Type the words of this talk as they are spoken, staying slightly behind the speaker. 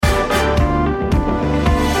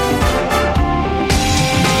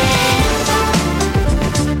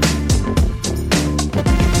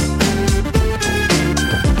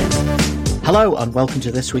Hello and welcome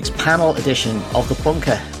to this week's panel edition of The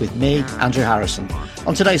Bunker with me, Andrew Harrison.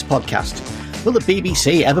 On today's podcast, will the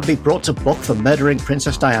BBC ever be brought to book for murdering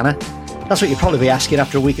Princess Diana? That's what you'll probably be asking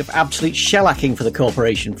after a week of absolute shellacking for the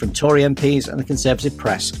corporation from Tory MPs and the Conservative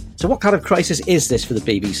press. So what kind of crisis is this for the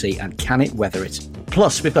BBC and can it weather it?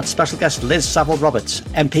 Plus, we've got special guest Liz Saville-Roberts,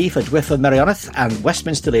 MP for Dwyffa Meirionydd and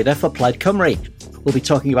Westminster leader for Plaid Cymru. We'll be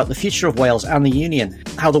talking about the future of Wales and the Union,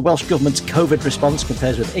 how the Welsh Government's COVID response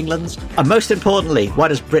compares with England's, and most importantly, why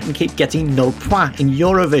does Britain keep getting nul point in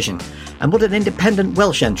Eurovision? And would an independent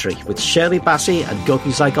Welsh entry with Shirley Bassey and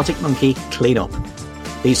Goki Zygotic Monkey clean up?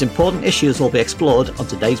 These important issues will be explored on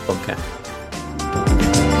today's Bunker.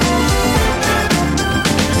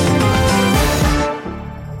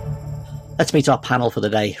 Let's meet our panel for the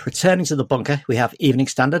day. Returning to the Bunker, we have Evening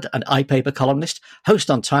Standard and iPaper columnist, host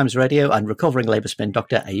on Times Radio and recovering Labour spin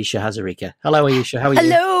Dr. Ayesha Hazarika. Hello, Ayesha. How are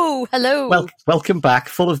you? Hello. Welcome back,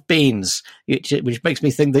 full of beans, which makes me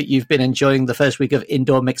think that you've been enjoying the first week of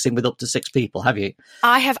indoor mixing with up to 6 people, have you?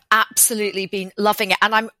 I have absolutely been loving it,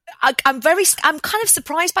 and I'm kind of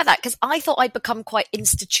surprised by that because I thought I'd become quite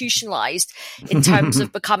institutionalized in terms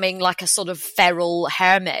of becoming like a sort of feral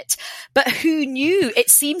hermit. But who knew? It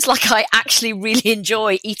seems like I actually really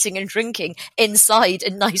enjoy eating and drinking inside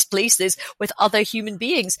in nice places with other human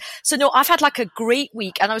beings. So no, I've had like a great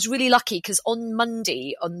week, and I was really lucky because on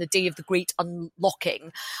Monday, on the day of the great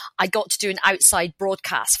unlocking, I got to do an outside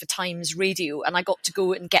broadcast for Times Radio, and I got to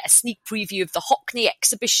go and get a sneak preview of the Hockney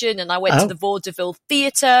exhibition, and I went to the Vaudeville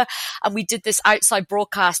Theatre, and we did this outside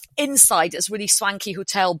broadcast inside this really swanky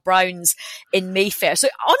hotel, Browns in Mayfair. So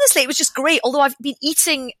honestly, it was just great. Although I've been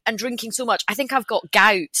eating and drinking so much, I think I've got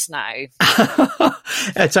gout now.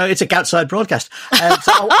 So it's a goutside broadcast.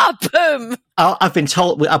 Boom! I've been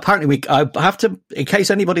told, apparently I have to, in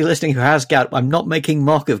case anybody listening who has gout, I'm not making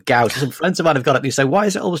mock of gout. Some friends of mine have got it and they say, why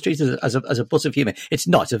is it always treated as a butt of humour? It's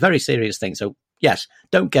not. It's a very serious thing. So yes,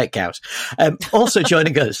 don't get gout. Also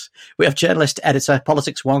joining us, we have journalist, editor,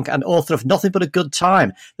 politics wonk and author of Nothing But a Good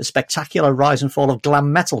Time, the spectacular rise and fall of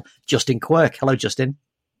glam metal, Justin Quirk. Hello, Justin.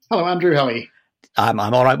 Hello, Andrew. How are you? I'm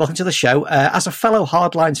all right. Welcome to the show. As a fellow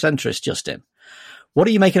hardline centrist, Justin, what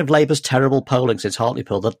are you making of Labour's terrible polling since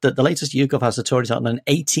Hartlepool? The latest YouGov has the Tories on an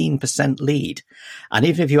 18% lead. And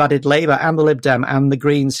even if you added Labour and the Lib Dem and the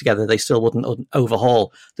Greens together, they still wouldn't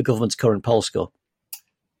overhaul the government's current poll score.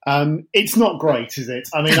 It's not great, is it?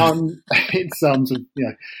 I mean, it's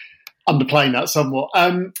underplaying that somewhat.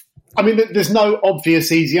 There's no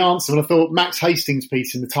obvious easy answer. And I thought Max Hastings'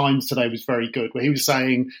 piece in the Times today was very good, where he was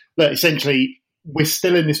saying that essentially we're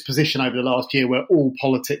still in this position over the last year where all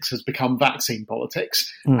politics has become vaccine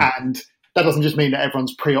politics. And that doesn't just mean that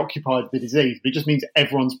everyone's preoccupied with the disease, but it just means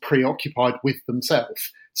everyone's preoccupied with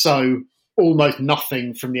themselves. So almost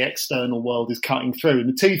nothing from the external world is cutting through. And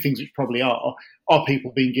the two things which probably are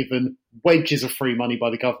people being given wedges of free money by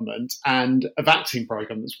the government and a vaccine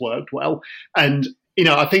program that's worked well. And,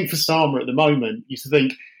 I think for Starmer at the moment, you used to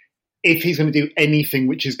think, if he's going to do anything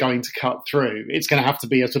which is going to cut through, it's going to have to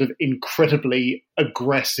be a sort of incredibly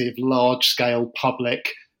aggressive, large-scale public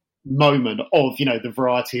moment of, the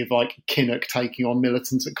variety of like Kinnock taking on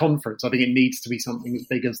militants at conference. I think it needs to be something as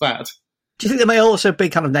big as that. Do you think there may also be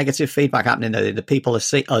kind of negative feedback happening there? The people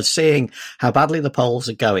are seeing how badly the polls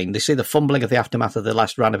are going. They see the fumbling of the aftermath of the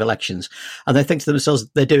last round of elections, and they think to themselves,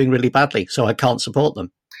 they're doing really badly, so I can't support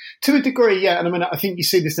them. To a degree, yeah. And I think you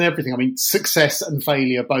see this in everything. I mean, success and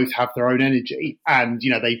failure both have their own energy and,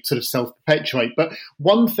 they sort of self-perpetuate. But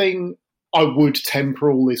one thing I would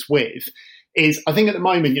temper all this with is I think at the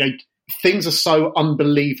moment, things are so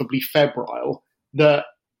unbelievably febrile that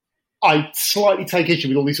I slightly take issue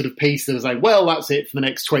with all these sort of pieces that are saying, well, that's it for the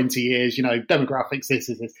next 20 years, demographics, this.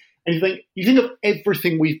 And you think of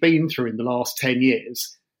everything we've been through in the last 10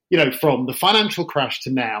 years, from the financial crash to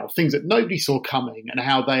now, things that nobody saw coming and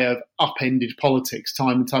how they have upended politics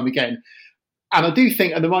time and time again. And I do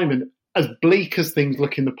think at the moment, as bleak as things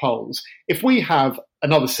look in the polls, if we have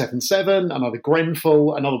another 7-7, another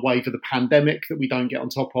Grenfell, another wave of the pandemic that we don't get on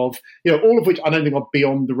top of, all of which I don't think are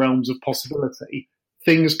beyond the realms of possibility,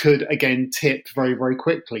 things could again tip very, very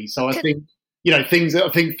quickly. So I think things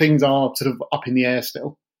are sort of up in the air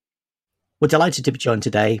still. We're delighted to be joined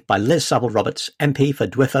today by Liz Saville-Roberts, MP for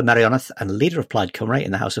Dwyffa Meirionydd and leader of Plaid Cymru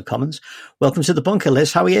in the House of Commons. Welcome to the Bunker,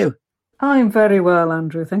 Liz. How are you? I'm very well,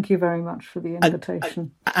 Andrew. Thank you very much for the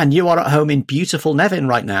invitation. And you are at home in beautiful Nevin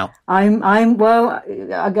right now. I'm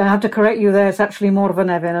have to correct you there. It's actually more of a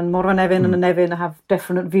Nevin, and more of a Nevin and a Nevin have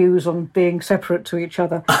different views on being separate to each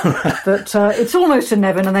other. But it's almost a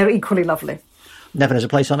Nevin, and they're equally lovely. Never knows a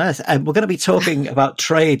place on earth. And we're going to be talking about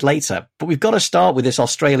trade later, but we've got to start with this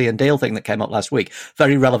Australian deal thing that came up last week.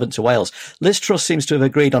 Very relevant to Wales. Liz Truss seems to have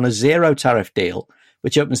agreed on a zero tariff deal,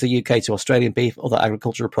 which opens the UK to Australian beef, other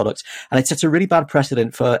agricultural products, and it sets a really bad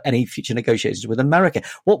precedent for any future negotiations with America.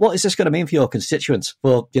 What is this going to mean for your constituents?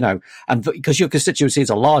 Well, and because your constituency is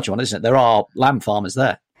a large one, isn't it? There are lamb farmers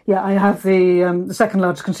there. Yeah, I have the second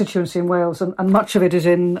largest constituency in Wales, and much of it is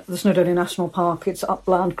in the Snowdonia National Park. It's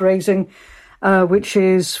upland grazing, which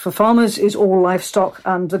is, for farmers, is all livestock,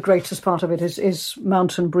 and the greatest part of it is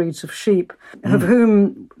mountain breeds of sheep, of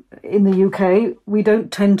whom, in the UK, we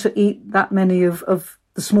don't tend to eat that many of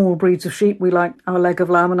the small breeds of sheep. We like our leg of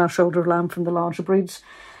lamb and our shoulder of lamb from the larger breeds.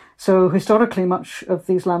 So historically, much of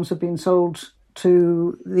these lambs have been sold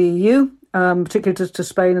to the EU, particularly to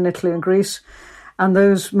Spain and Italy and Greece. And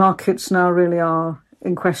those markets now really are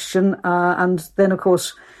in question. And then, of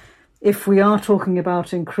course, if we are talking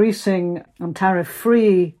about increasing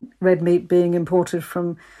tariff-free red meat being imported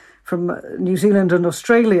from New Zealand and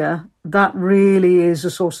Australia, that really is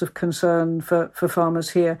a source of concern for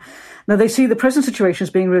farmers here. Now, they see the present situation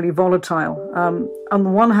as being really volatile. On the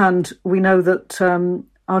one hand, we know that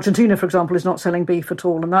Argentina, for example, is not selling beef at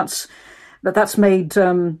all, and that's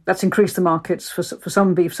increased the markets for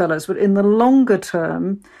some beef sellers. But in the longer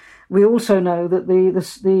term, we also know that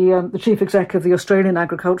the chief exec of the Australian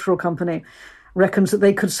Agricultural Company reckons that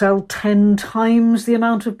they could sell 10 times the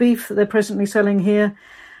amount of beef that they're presently selling here.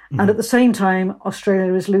 And at the same time,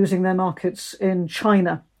 Australia is losing their markets in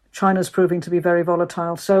China. China's proving to be very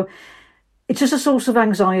volatile. So it's just a source of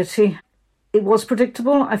anxiety. It was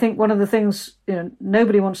predictable. I think one of the things,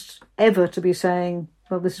 nobody wants ever to be saying,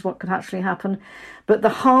 well, this is what could actually happen. But the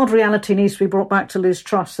hard reality needs to be brought back to Liz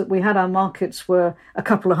Truss, that we had our markets were a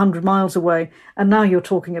couple of 100 miles away, and now you're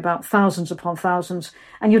talking about thousands upon thousands,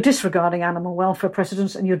 and you're disregarding animal welfare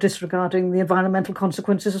precedents, and you're disregarding the environmental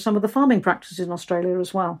consequences of some of the farming practices in Australia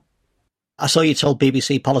as well. I saw you told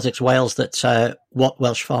BBC Politics Wales that what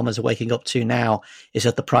Welsh farmers are waking up to now is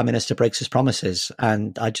that the Prime Minister breaks his promises.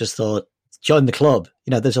 And I just thought, join the club.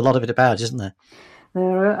 There's a lot of it about, isn't there?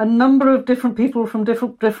 There are a number of different people from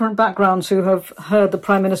different backgrounds who have heard the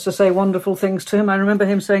Prime Minister say wonderful things to him. I remember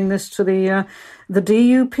him saying this to the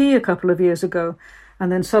DUP a couple of years ago. And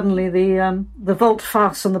then suddenly the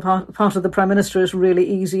volte-face on the part of the Prime Minister is really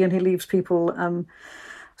easy, and he leaves people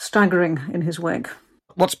staggering in his wake.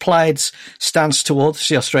 What's Plaid's stance towards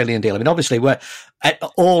the Australian deal? I mean, obviously,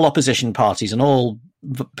 all opposition parties and all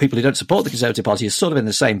people who don't support the Conservative Party are sort of in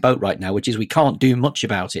the same boat right now, which is we can't do much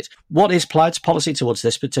about it. What is Plaid's policy towards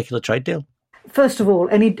this particular trade deal? First of all,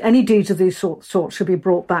 any deeds of these sorts should be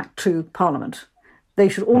brought back to Parliament. They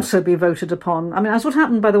should also be voted upon. I mean, as what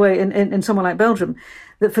happened, by the way, in somewhere like Belgium,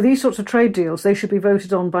 that for these sorts of trade deals, they should be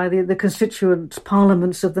voted on by the constituent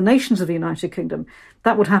parliaments of the nations of the United Kingdom.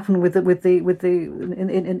 That would happen in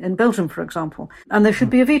Belgium, for example. And there should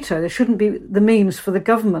be a veto. There shouldn't be the means for the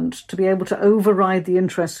government to be able to override the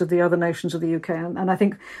interests of the other nations of the UK. And I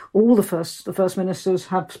think all the first ministers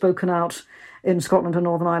have spoken out in Scotland and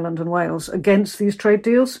Northern Ireland and Wales against these trade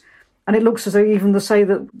deals. And it looks as though even say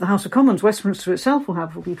that the House of Commons, Westminster itself,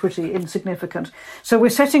 will be pretty insignificant. So we're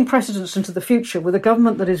setting precedents into the future with a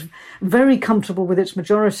government that is very comfortable with its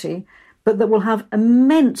majority, but that will have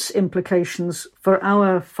immense implications for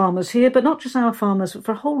our farmers here, but not just our farmers, but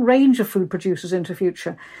for a whole range of food producers into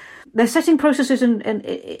future. They're setting processes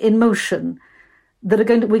in motion that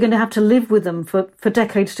we're going to have to live with them for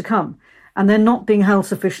decades to come, and they're not being held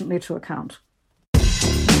sufficiently to account.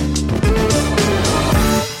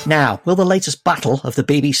 Now, will the latest battle of the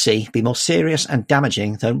BBC be more serious and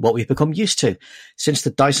damaging than what we've become used to? Since the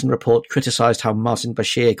Dyson report criticised how Martin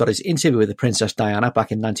Bashir got his interview with the Princess Diana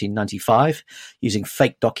back in 1995, using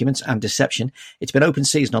fake documents and deception, it's been open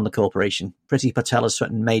season on the corporation. Priti Patel has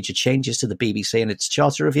threatened major changes to the BBC and its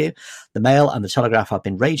charter review. The Mail and the Telegraph have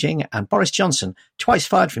been raging, and Boris Johnson, twice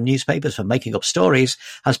fired from newspapers for making up stories,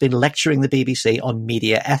 has been lecturing the BBC on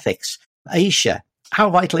media ethics. Aisha, how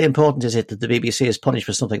vitally important is it that the BBC is punished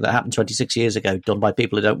for something that happened 26 years ago, done by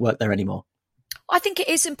people who don't work there anymore? I think it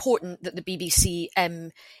is important that the BBC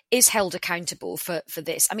is held accountable for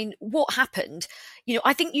this. I mean, what happened?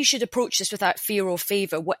 I think you should approach this without fear or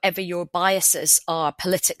favour, whatever your biases are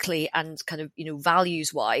politically and kind of,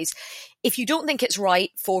 values-wise. If you don't think it's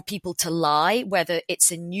right for people to lie, whether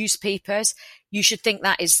it's in newspapers, you should think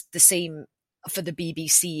that is the same for the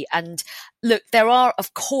BBC. And look, there are,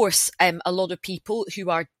 of course, a lot of people who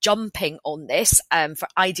are jumping on this for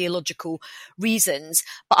ideological reasons.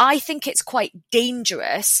 But I think it's quite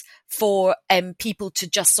dangerous for people to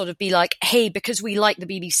just sort of be like, hey, because we like the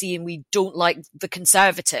BBC and we don't like the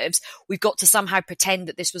Conservatives, we've got to somehow pretend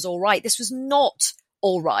that this was all right. This was not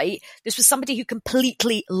all right. This was somebody who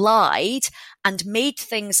completely lied and made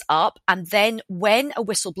things up. And then when a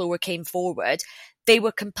whistleblower came forward, they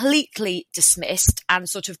were completely dismissed and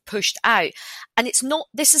sort of pushed out. And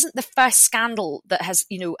this isn't the first scandal that has,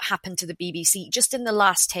 happened to the BBC. Just in the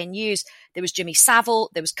last 10 years, there was Jimmy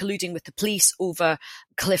Savile, there was colluding with the police over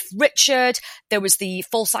Cliff Richard, there was the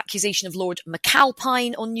false accusation of Lord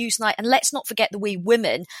McAlpine on Newsnight. And let's not forget the way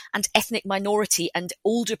women and ethnic minority and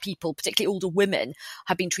older people, particularly older women,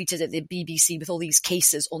 have been treated at the BBC with all these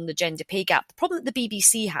cases on the gender pay gap. The problem that the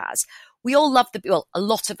BBC has, we all love a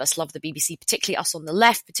lot of us love the BBC, particularly us on the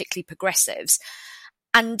left, particularly progressives.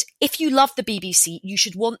 And if you love the BBC, you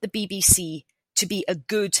should want the BBC to be a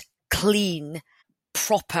good, clean,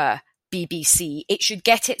 proper BBC. It should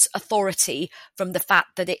get its authority from the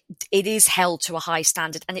fact that it is held to a high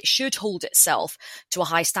standard, and it should hold itself to a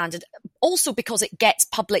high standard. Also because it gets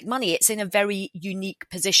public money. It's in a very unique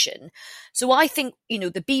position. So I think, the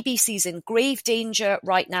BBC's in grave danger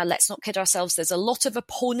right now. Let's not kid ourselves. There's a lot of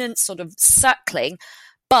opponents sort of circling.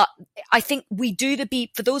 But I think we do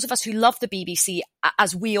for those of us who love the BBC,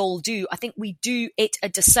 as we all do, I think we do it a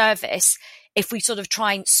disservice if we sort of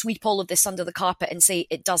try and sweep all of this under the carpet and say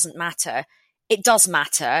it doesn't matter. It does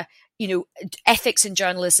matter. Ethics in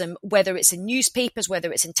journalism, whether it's in newspapers,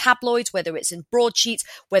 whether it's in tabloids, whether it's in broadsheets,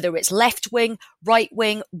 whether it's left wing, right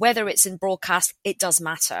wing, whether it's in broadcast, it does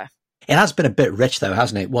matter. It has been a bit rich, though,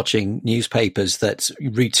 hasn't it? Watching newspapers that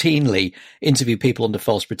routinely interview people under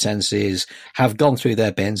false pretenses, have gone through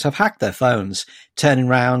their bins, have hacked their phones, turning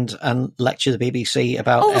around and lecture the BBC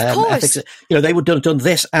about ethics. They would have done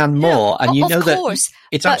this and more. And that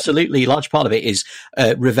it's absolutely a large part of it is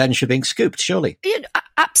revenge for being scooped, surely.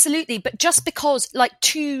 Absolutely. But just because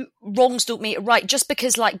two wrongs don't make it right, just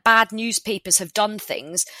because bad newspapers have done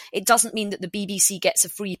things, it doesn't mean that the BBC gets a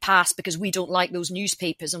free pass because we don't like those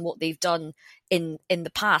newspapers and what they've done in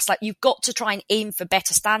the past. You've got to try and aim for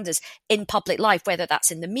better standards in public life, whether that's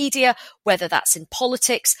in the media, whether that's in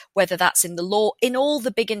politics, whether that's in the law, in all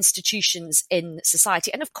the big institutions in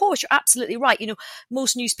society. And of course, you're absolutely right.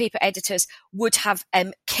 Most newspaper editors would have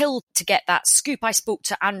killed to get that scoop. I spoke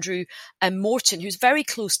to Andrew Morton, who's very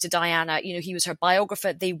close to Diana. He was her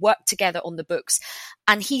biographer. They worked together on the books.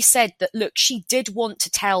 And he said that, look, she did want to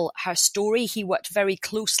tell her story. He worked very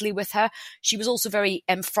closely with her. She was also very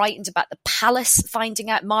frightened about the palace finding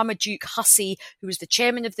out. Marmaduke Hussey, who was the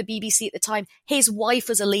chairman of the BBC at the time, his wife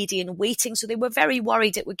was a lady in waiting. So they were very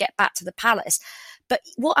worried it would get back to the palace. But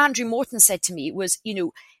what Andrew Morton said to me was,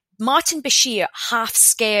 Martin Bashir half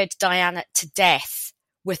scared Diana to death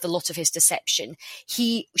with a lot of his deception.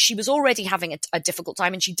 She was already having a difficult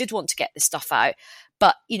time and she did want to get this stuff out.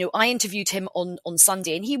 But, I interviewed him on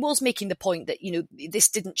Sunday and he was making the point that, this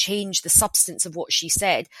didn't change the substance of what she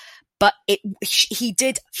said. But he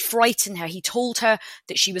did frighten her. He told her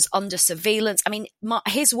that she was under surveillance. I mean,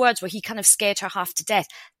 his words were he kind of scared her half to death.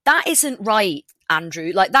 That isn't right,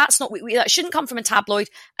 Andrew. That's not, that shouldn't come from a tabloid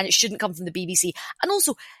and it shouldn't come from the BBC. And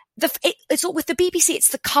also, it's all with the BBC, it's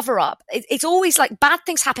the cover up. It's always bad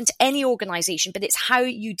things happen to any organisation, but it's how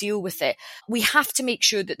you deal with it. We have to make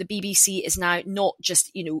sure that the BBC is now not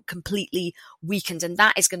just, completely weakened. And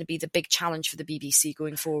that is going to be the big challenge for the BBC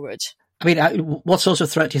going forward. I mean, what sort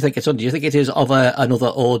of threat do you think it's under? Do you think it is of another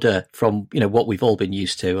order from, what we've all been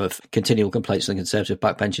used to of continual complaints from the Conservative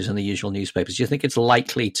backbenchers and the usual newspapers? Do you think it's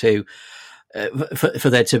likely to, for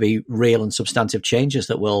there to be real and substantive changes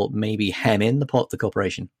that will maybe hem in the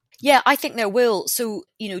corporation? Yeah, I think there will. So,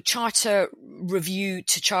 charter review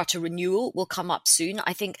to charter renewal will come up soon.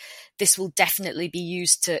 I think this will definitely be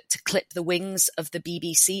used to clip the wings of the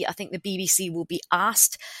BBC. I think the BBC will be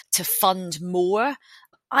asked to fund more.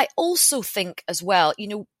 I also think as well,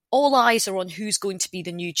 all eyes are on who's going to be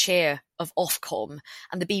the new chair of Ofcom,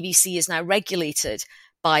 and the BBC is now regulated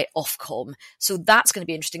by Ofcom. So that's going to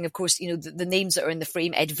be interesting. Of course, the names that are in the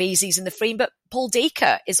frame, Ed Vaizey's in the frame, but Paul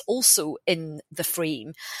Dacre is also in the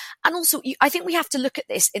frame. And also, I think we have to look at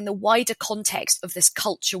this in the wider context of this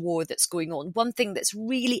culture war that's going on. One thing that's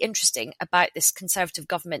really interesting about this Conservative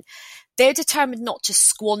government, they're determined not to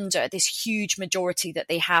squander this huge majority that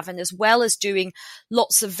they have, and as well as doing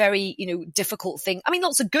lots of very, difficult things. I mean,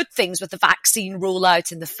 lots of good things with the vaccine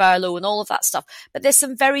rollout and the furlough and all of that stuff. But there's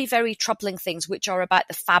some very, very troubling things which are about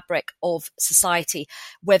the fabric of society,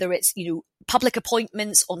 whether it's, public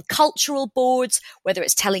appointments on cultural boards, whether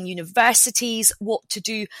it's telling universities what to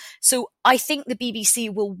do. So I think the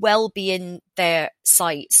BBC will well be in their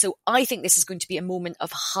sight. So I think this is going to be a moment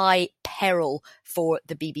of high peril for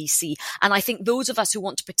the BBC. And I think those of us who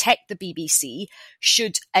want to protect the BBC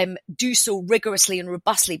should do so rigorously and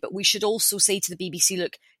robustly. But we should also say to the BBC,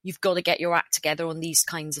 look, you've got to get your act together on these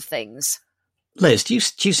kinds of things. Liz, do you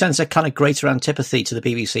sense a kind of greater antipathy to the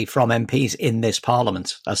BBC from MPs in this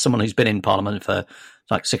Parliament, as someone who's been in Parliament for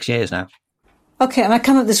like 6 years now? Okay, and I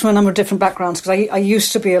come at this from a number of different backgrounds, because I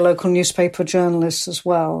used to be a local newspaper journalist as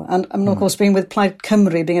well. And of course, being with Plaid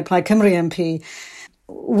Cymru, being a Plaid Cymru MP,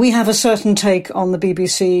 we have a certain take on the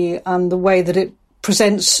BBC and the way that it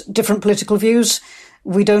presents different political views.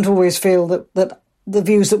 We don't always feel that the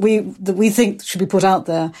views that we think should be put out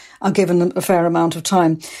there are given a fair amount of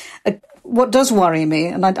time. What does worry me,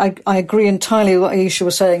 and I agree entirely with what Aisha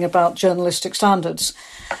was saying about journalistic standards,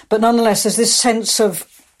 but nonetheless, there's this sense of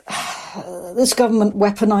this government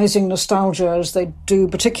weaponising nostalgia, as they do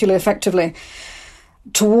particularly effectively,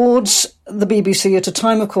 towards the BBC at a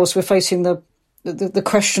time, of course, we're facing the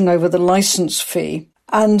question over the licence fee.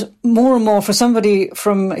 And more for somebody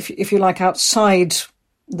from, if you like, outside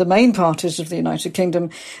the main parties of the United Kingdom,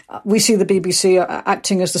 we see the BBC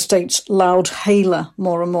acting as the state's loud hailer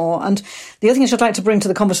more and more. And the other thing I'd like to bring to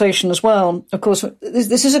the conversation as well, of course,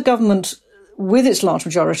 this is a government with its large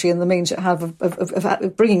majority and the means it have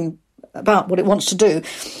of bringing about what it wants to do,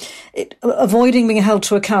 avoiding being held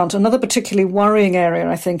to account. Another particularly worrying area,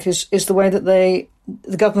 I think, is the way that the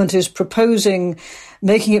government is proposing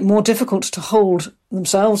making it more difficult to hold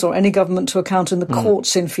themselves or any government to account in the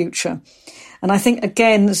courts in future. And I think,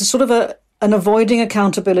 again, there's a sort of an avoiding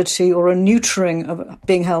accountability or a neutering of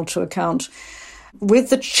being held to account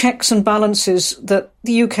with the checks and balances that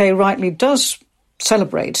the UK rightly does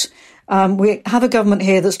celebrate. We have a government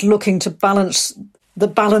here that's looking to balance the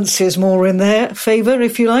balances more in their favour,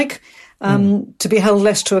 if you like, to be held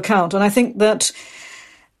less to account. And I think that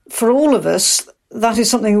for all of us, that is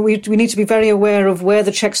something we need to be very aware of, where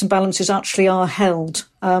the checks and balances actually are held,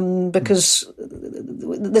 because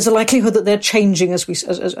there's a likelihood that they're changing as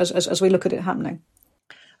we look at it happening.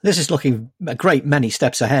 This is looking a great many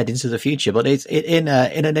steps ahead into the future, but in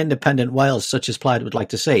an independent Wales such as Plaid would like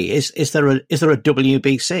to see, is there a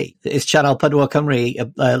WBC? Is Channel Pedwar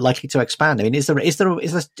Cymru likely to expand? I mean, is there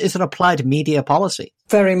a Plaid media policy?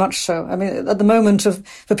 Very much so. I mean, at the moment,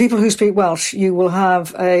 for people who speak Welsh, you will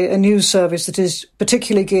have a news service that is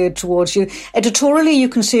particularly geared towards you. Editorially, you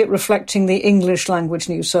can see it reflecting the English language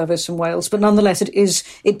news service in Wales, but nonetheless,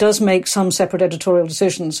 it does make some separate editorial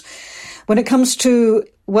decisions. When it comes to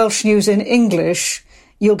Welsh news in English,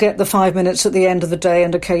 you'll get the 5 minutes at the end of the day,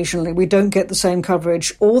 and occasionally we don't get the same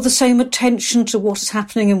coverage or the same attention to what is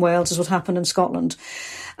happening in Wales as what happened in Scotland.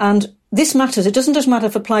 And this matters. It doesn't just matter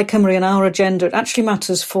for Plaid Cymru and our agenda. It actually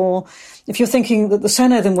matters for, if you're thinking that the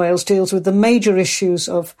Senedd in Wales deals with the major issues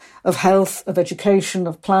of health, of education,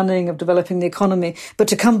 of planning, of developing the economy. But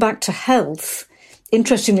to come back to health,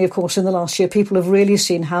 interestingly, of course, in the last year, people have really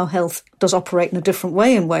seen how health does operate in a different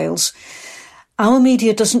way in Wales. Our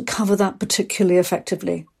media doesn't cover that particularly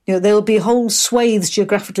effectively. You know, there'll be whole swathes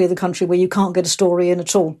geographically of the country where you can't get a story in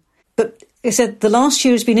at all. But I said the last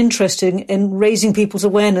year has been interesting in raising people's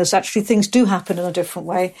awareness. Actually, things do happen in a different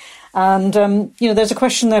way. And, there's a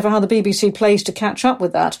question there for how the BBC plays to catch up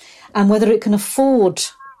with that and whether it can afford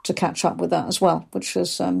to catch up with that as well, which is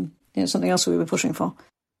something else we were pushing for.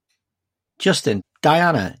 Justin,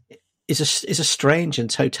 Diana is a strange and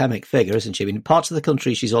totemic figure, isn't she? I mean, in parts of the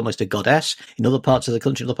country, she's almost a goddess. In other parts of the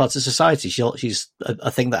country, other parts of society, she's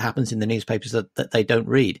a thing that happens in the newspapers that they don't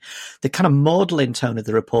read. The kind of maudlin tone of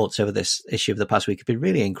the reports over this issue of the past week have been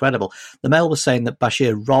really incredible. The Mail was saying that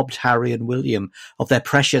Bashir robbed Harry and William of their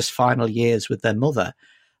precious final years with their mother.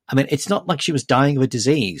 I mean, it's not like she was dying of a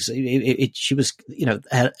disease. She was,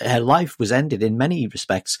 her life was ended in many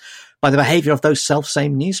respects by the behaviour of those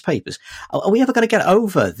self-same newspapers. Are we ever going to get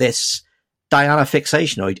over this Diana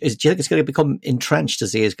fixation, or do you think it's going to become entrenched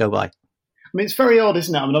as the years go by? I mean, it's very odd,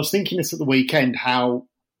 isn't it? I mean, I was thinking this at the weekend, how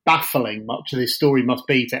baffling much of this story must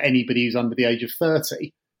be to anybody who's under the age of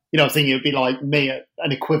 30. I was thinking it would be like me at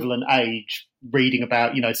an equivalent age reading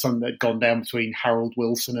about, something that had gone down between Harold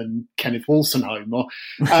Wilson and Kenneth Wolstenholme.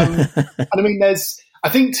 And I mean, I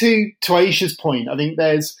think to Aisha's point, I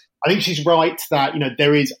think she's right that,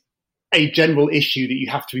 there is a general issue that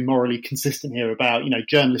you have to be morally consistent here about,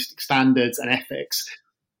 journalistic standards and ethics.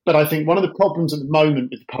 But I think one of the problems at the moment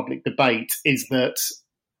with the public debate is that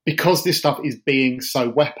because this stuff is being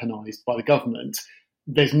so weaponised by the government,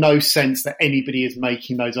 there's no sense that anybody is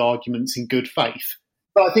making those arguments in good faith.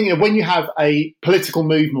 But I think when you have a political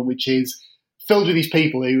movement which is filled with these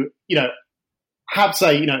people who, have,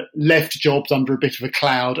 say, left jobs under a bit of a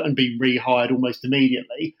cloud and been rehired almost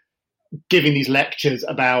immediately, giving these lectures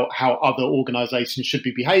about how other organisations should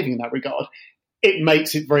be behaving in that regard, it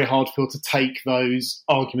makes it very hard for people to take those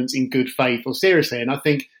arguments in good faith or seriously. And I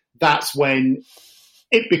think that's when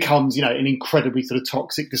it becomes, an incredibly sort of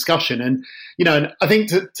toxic discussion. And, and I think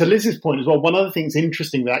to Liz's point as well, one of the things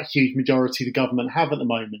interesting with that huge majority the government have at the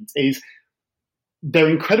moment is they're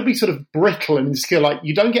incredibly sort of brittle and insecure. Like,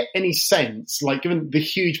 you don't get any sense, like, given the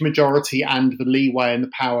huge majority and the leeway and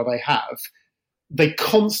the power they have, they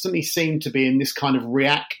constantly seem to be in this kind of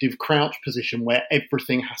reactive crouch position where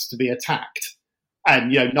everything has to be attacked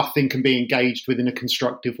and, nothing can be engaged with in a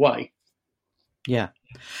constructive way. Yeah.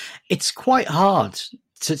 It's quite hard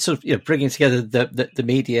to sort of, bringing together the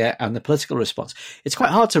media and the political response. It's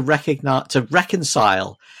quite hard to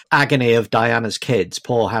reconcile agony of Diana's kids,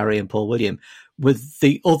 poor Harry and poor William, with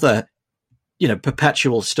the other,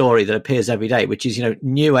 perpetual story that appears every day, which is,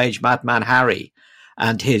 new age madman Harry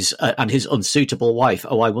and his unsuitable wife.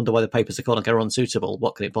 Oh, I wonder why the papers are calling her unsuitable.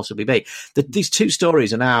 What can it possibly be? These two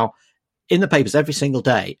stories are now in the papers every single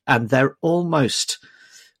day, and they're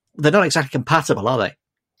not exactly compatible, are they?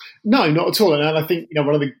 No, not at all. And I think,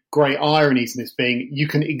 one of the great ironies in this being, you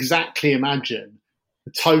can exactly imagine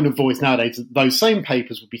the tone of voice nowadays that those same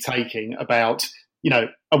papers would be taking about,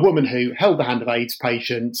 a woman who held the hand of AIDS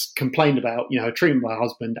patients, complained about, her treatment by her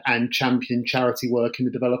husband, and championed charity work in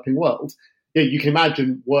the developing world. You can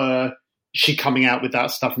imagine, were she coming out with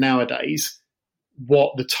that stuff nowadays,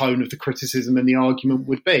 what the tone of the criticism and the argument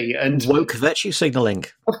would be. And woke virtue signalling.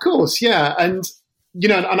 Of course, yeah. And,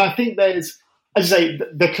 and I think there's, as I say,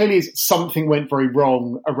 there clearly is something went very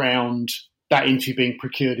wrong around that interview being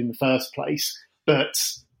procured in the first place. But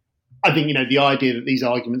I think, the idea that these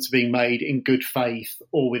arguments are being made in good faith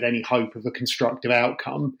or with any hope of a constructive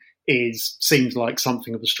outcome seems like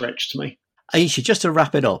something of a stretch to me. Aisha, just to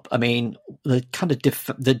wrap it up, I mean, the kind of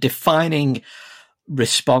the defining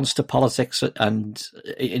response to politics and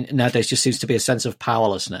nowadays just seems to be a sense of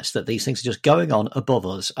powerlessness, that these things are just going on above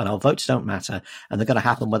us and our votes don't matter and they're going to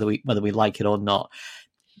happen whether we like it or not.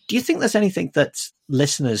 Do you think there's anything that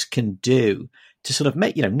listeners can do to sort of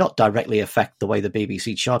make, not directly affect the way the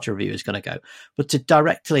BBC Charter Review is going to go, but to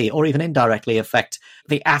directly or even indirectly affect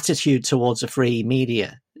the attitude towards a free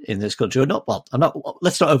media in this country?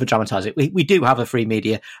 Let's not over dramatize it. We do have a free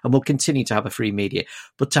media and we'll continue to have a free media,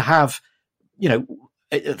 but to have,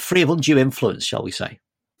 free of undue influence, shall we say?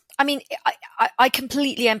 I mean, I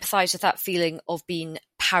completely empathise with that feeling of being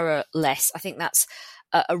powerless. I think that's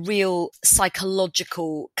a real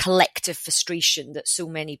psychological collective frustration that so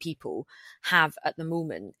many people have at the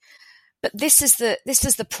moment. But this is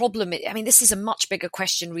the problem. I mean, this is a much bigger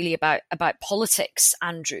question really about politics,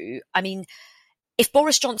 Andrew. I mean, if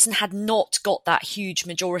Boris Johnson had not got that huge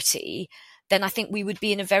majority, then I think we would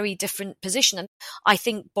be in a very different position. And I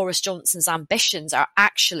think Boris Johnson's ambitions are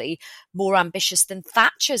actually more ambitious than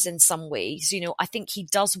Thatcher's in some ways. I think he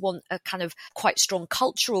does want a kind of quite strong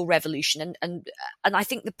cultural revolution. And I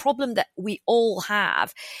think the problem that we all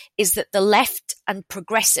have is that the left and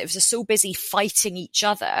progressives are so busy fighting each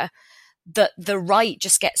other that the right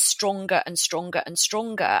just gets stronger and stronger and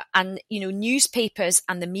stronger. And, newspapers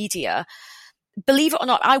and the media, believe it or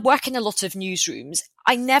not, I work in a lot of newsrooms.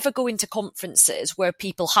 I never go into conferences where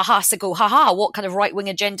people go, what kind of right-wing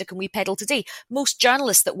agenda can we peddle today? Most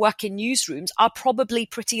journalists that work in newsrooms are probably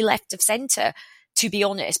pretty left of centre, to be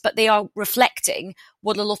honest, but they are reflecting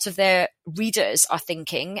what a lot of their readers are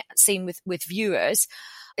thinking, same with viewers.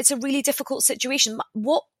 It's a really difficult situation.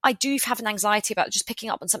 What I do have an anxiety about, just picking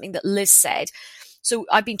up on something that Liz said. So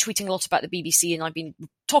I've been tweeting a lot about the BBC and I've been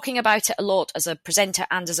talking about it a lot as a presenter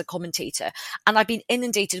and as a commentator. And I've been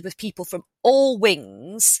inundated with people from all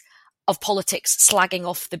wings of politics slagging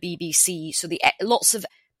off the BBC. So lots of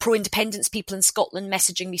pro-independence people in Scotland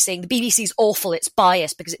messaging me saying the BBC is awful, it's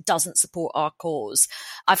biased because it doesn't support our cause.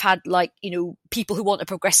 I've had people who want a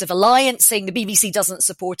progressive alliance saying the BBC doesn't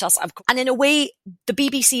support us. And in a way, the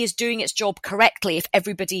BBC is doing its job correctly if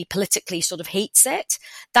everybody politically sort of hates it.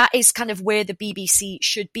 That is kind of where the BBC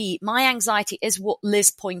should be. My anxiety is what Liz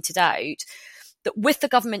pointed out, that with the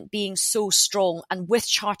government being so strong and with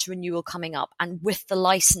charter renewal coming up and with the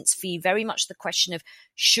licence fee, very much the question of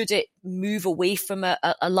should it move away from a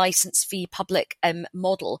licence fee public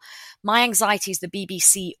model, my anxiety is the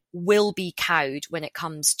BBC will be cowed when it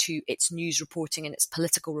comes to its news reporting and its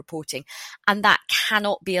political reporting. And that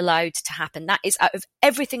cannot be allowed to happen. That is, out of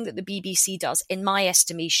everything that the BBC does, in my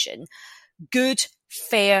estimation, good,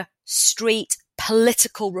 fair, straight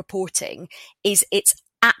political reporting is its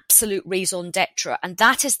absolute raison d'etre. And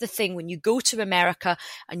that is the thing when you go to America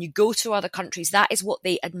and you go to other countries, that is what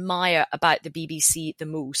they admire about the BBC the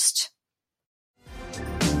most.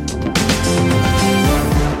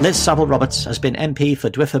 Liz Saville-Roberts has been MP for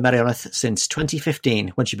Dwiffa Merioneth since 2015,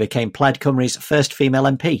 when she became Plaid Cymru's first female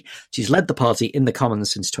MP. She's led the party in the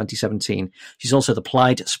Commons since 2017. She's also the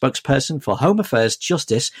Plaid spokesperson for Home Affairs,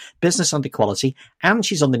 Justice, Business and Equality, and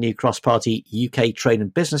she's on the new cross-party UK Trade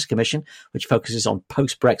and Business Commission, which focuses on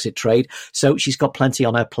post-Brexit trade, so she's got plenty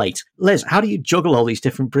on her plate. Liz, how do you juggle all these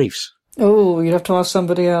different briefs? Oh, you'd have to ask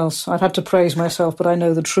somebody else. I've had to praise myself, but I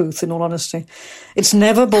know the truth, in all honesty. It's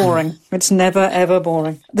never boring. It's never, ever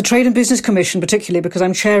boring. The Trade and Business Commission, particularly because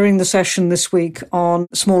I'm chairing the session this week on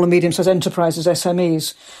small and medium-sized enterprises,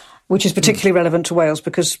 SMEs, which is particularly relevant to Wales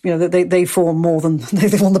because, you know, they form more than, they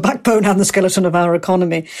form the backbone and the skeleton of our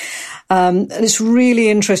economy. And it's really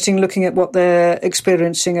interesting looking at what they're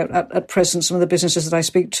experiencing at present, some of the businesses that I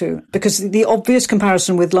speak to, because the obvious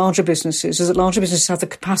comparison with larger businesses is that larger businesses have the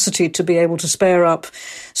capacity to be able to spare up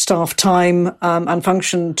staff time and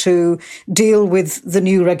function to deal with the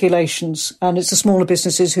new regulations. And it's the smaller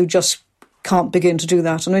businesses who just can't begin to do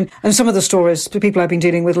that. I mean, and some of the stories, the people I've been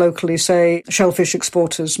dealing with locally say shellfish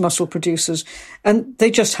exporters, mussel producers, and they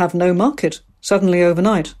just have no market suddenly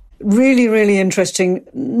overnight. Really, really interesting,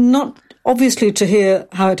 not obviously to hear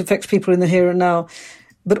how it affects people in the here and now,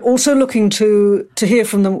 but also looking to hear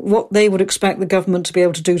from them what they would expect the government to be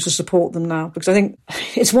able to do to support them now. Because I think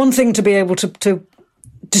it's one thing to be able to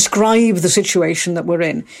describe the situation that we're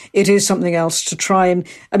in. It is something else to try and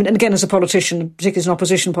again, as a politician, particularly as an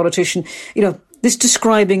opposition politician, you know, this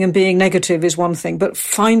describing and being negative is one thing, but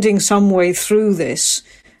finding some way through this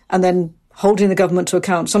and then holding the government to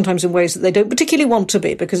account, sometimes in ways that they don't particularly want to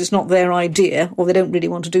be because it's not their idea or they don't really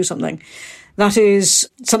want to do something. That is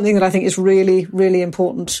something that I think is really, really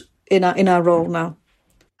important in our role now.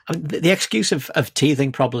 The excuse of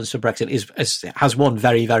teething problems for Brexit has won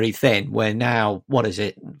very, very thin. We're now, 4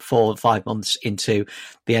 or 5 months into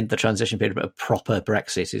the end of the transition period, but a proper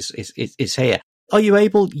Brexit is here. Are you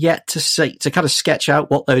able yet to kind of sketch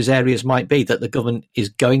out what those areas might be that the government is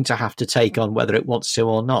going to have to take on, whether it wants to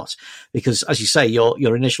or not? Because, as you say,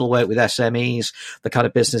 your initial work with SMEs, the kind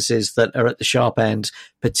of businesses that are at the sharp end,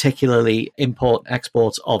 particularly import and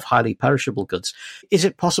export of highly perishable goods, is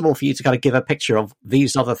it possible for you to kind of give a picture of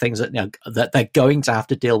these other things that, you know, that they're going to have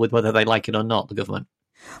to deal with, whether they like it or not, the government?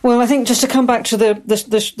 Well, I think just to come back to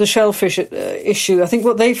the shellfish issue, I think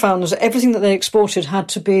what they found was that everything that they exported had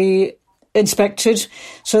to be inspected.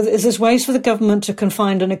 So there's ways for the government to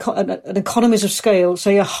confine an economies of scale,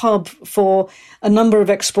 say a hub for a number of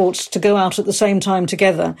exports to go out at the same time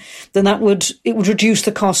together, then it would reduce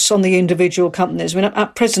the costs on the individual companies. I mean,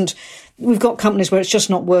 at present, we've got companies where it's just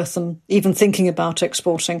not worth them even thinking about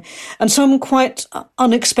exporting. And some quite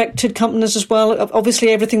unexpected companies as well.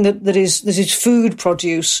 Obviously, everything that is food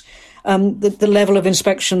produce, the level of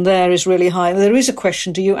inspection there is really high. There is a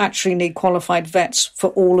question, do you actually need qualified vets for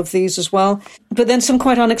all of these as well? But then some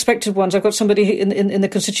quite unexpected ones. I've got somebody in the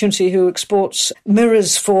constituency who exports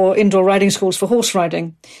mirrors for indoor riding schools for horse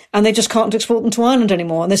riding, and they just can't export them to Ireland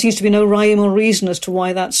anymore. And there seems to be no rhyme or reason as to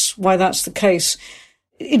why that's the case.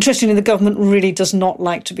 Interestingly, the government really does not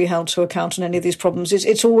like to be held to account on any of these problems.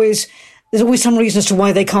 There's always some reason as to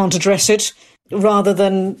why they can't address it, rather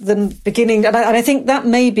than beginning. And I think that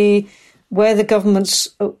may be where the government's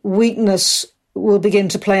weakness will begin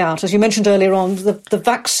to play out. As you mentioned earlier on, the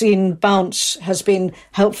vaccine bounce has been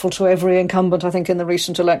helpful to every incumbent, I think, in the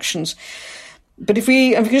recent elections. But if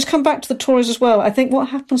we just come back to the Tories as well, I think what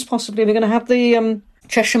happens possibly, we're going to have the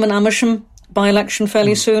Chesham and Amersham by-election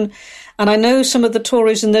fairly soon. And I know some of the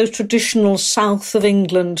Tories in those traditional south of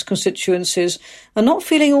England constituencies are not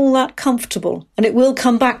feeling all that comfortable. And it will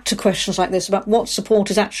come back to questions like this about what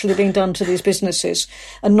support is actually being done to these businesses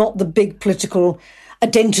and not the big political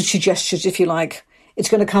identity gestures, if you like. It's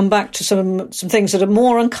going to come back to some things that are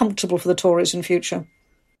more uncomfortable for the Tories in future.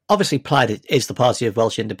 Obviously, Plaid is the party of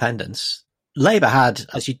Welsh independence. Labour had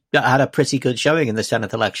a pretty good showing in the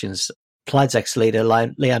Senate elections. Plaid's ex-leader,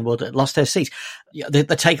 Leanne Wood, lost her seat. The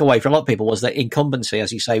takeaway for a lot of people was that incumbency,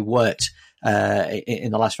 as you say, worked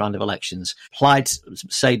in the last round of elections. Plaid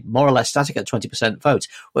stayed more or less static at 20% vote.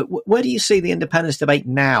 Where do you see the independence debate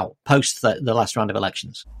now, post the last round of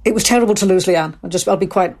elections? It was terrible to lose Leanne. I'll be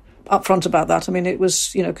quite upfront about that. I mean, it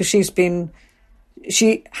was, you know, because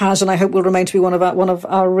she has, and I hope will remain to be one of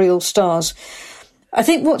our real stars. I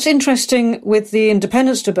think what's interesting with the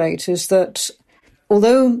independence debate is that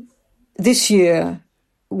although this year,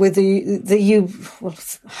 with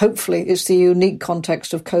hopefully it's the unique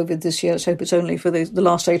context of COVID this year. Let's hope it's only for the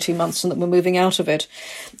last 18 months and that we're moving out of it.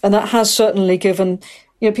 And that has certainly given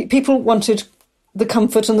People wanted the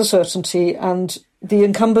comfort and the certainty, and the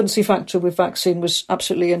incumbency factor with vaccine was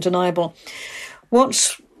absolutely undeniable.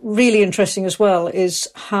 What's really interesting as well is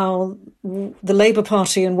how the Labour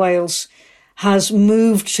Party in Wales has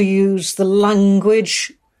moved to use the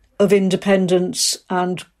language of independence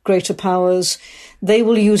and greater powers. They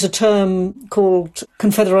will use a term called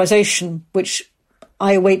confederalisation, which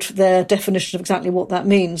I await their definition of exactly what that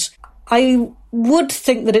means. I would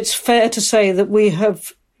think that it's fair to say that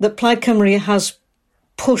Plaid Cymru has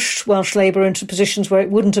pushed Welsh Labour into positions where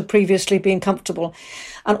it wouldn't have previously been comfortable.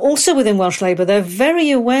 And also within Welsh Labour, they're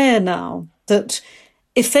very aware now that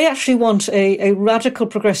if they actually want a radical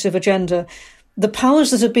progressive agenda, the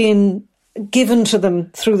powers that have been given to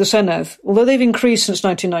them through the Senedd, although they've increased since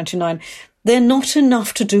 1999, they're not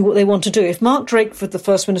enough to do what they want to do. If Mark Drakeford, the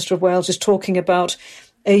First Minister of Wales, is talking about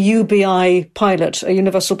a UBI pilot, a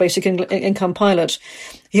universal basic income pilot,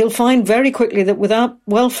 he'll find very quickly that without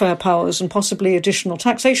welfare powers and possibly additional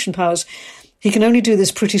taxation powers, he can only do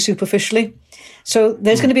this pretty superficially. So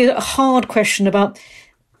there's going to be a hard question about,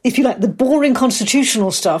 if you like, the boring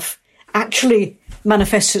constitutional stuff actually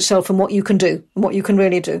manifests itself in what you can do and what you can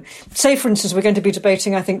really do. Say, for instance, we're going to be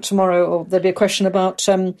debating, I think, tomorrow, or there'll be a question about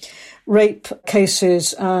rape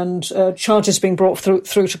cases and charges being brought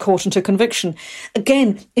through to court and to conviction.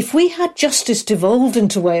 Again, if we had justice devolved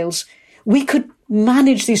into Wales, we could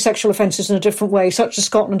manage these sexual offences in a different way, such as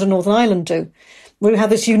Scotland and Northern Ireland do. We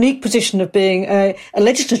have this unique position of being a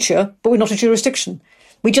legislature, but we're not a jurisdiction.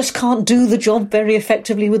 We just can't do the job very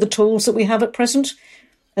effectively with the tools that we have at present.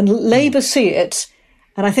 And Labour see it.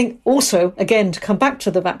 And I think also, again, to come back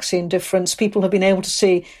to the vaccine difference, people have been able to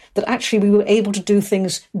see that actually we were able to do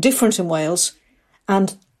things different in Wales.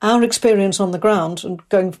 And our experience on the ground and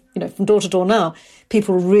going, from door to door now,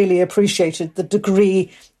 people really appreciated the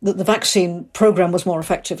degree that the vaccine programme was more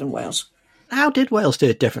effective in Wales. How did Wales do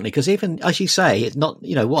it differently? Because even, as you say, it's not,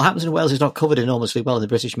 what happens in Wales is not covered enormously well in the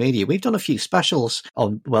British media. We've done a few specials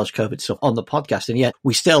on Welsh COVID stuff on the podcast, and yet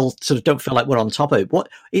we still sort of don't feel like we're on top of it. What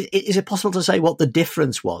is it possible to say what the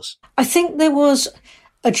difference was? I think there was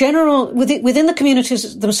a general, within the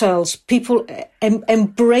communities themselves, people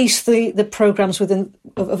embrace the programmes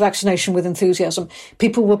of vaccination with enthusiasm.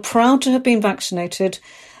 People were proud to have been vaccinated.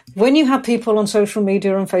 When you had people on social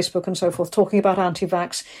media and Facebook and so forth talking about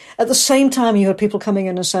anti-vax, at the same time you had people coming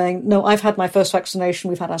in and saying, no, I've had my first vaccination,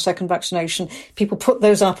 we've had our second vaccination. People put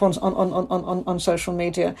those up on social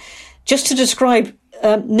media. Just to describe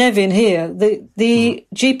Nevin here, the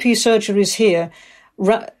GP surgeries here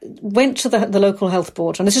went to the local health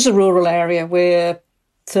board, and this is a rural area where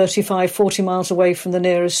 35, 40 miles away from the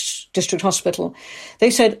nearest district hospital.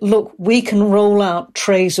 They said, look, we can roll out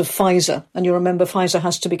trays of Pfizer. And you remember Pfizer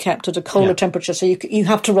has to be kept at a colder temperature, so you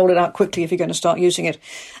have to roll it out quickly if you're going to start using it.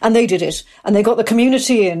 And they did it. And they got the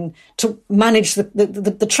community in to manage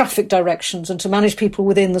the traffic directions and to manage people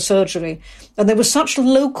within the surgery. And there was such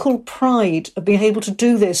local pride of being able to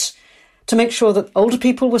do this to make sure that older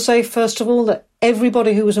people were safe, first of all, that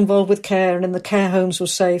everybody who was involved with care and in the care homes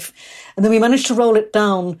was safe. And then we managed to roll it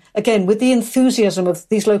down, again, with the enthusiasm of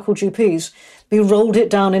these local GPs. We rolled it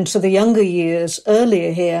down into the younger years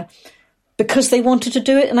earlier here because they wanted to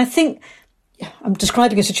do it. And I think I'm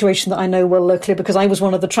describing a situation that I know well locally because I was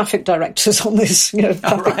one of the traffic directors on this.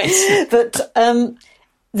 Right. But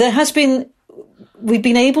we've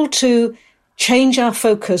been able to change our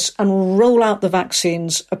focus and roll out the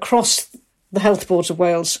vaccines across the health boards of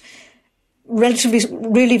Wales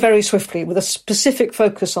really very swiftly with a specific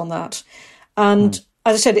focus on that. And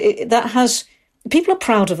as I said, people are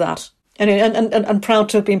proud of that and proud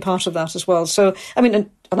to have been part of that as well. So, I mean, and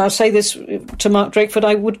I'll say this to Mark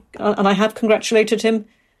Drakeford, I have congratulated him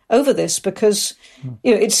over this because,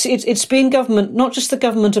 it's been government, not just the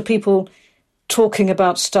government of people talking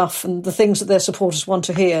about stuff and the things that their supporters want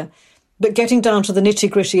to hear, but getting down to the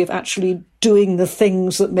nitty-gritty of actually doing the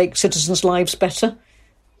things that make citizens' lives better.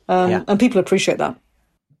 And people appreciate that.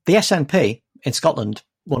 The SNP in Scotland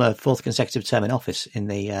won a fourth consecutive term in office in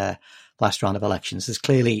the last round of elections.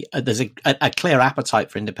 There's a clear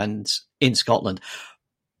appetite for independence in Scotland.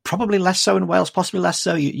 Probably less so in Wales, possibly less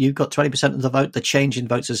so. You got 20% of the vote. The change in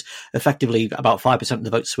votes is effectively about 5% of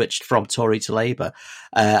the vote switched from Tory to Labour.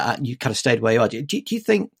 And you kind of stayed where you are. Do you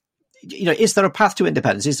think, is there a path to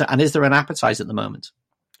independence? Is there an appetite at the moment?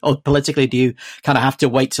 Or politically, do you kind of have to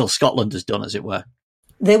wait till Scotland is done, as it were?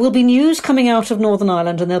 There will be news coming out of Northern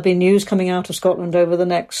Ireland and there'll be news coming out of Scotland over the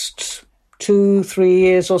next 2-3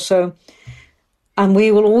 years or so. And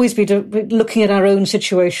we will always be looking at our own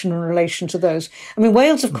situation in relation to those. I mean,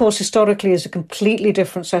 Wales, of course, historically is a completely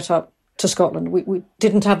different setup to Scotland. We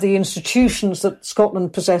didn't have the institutions that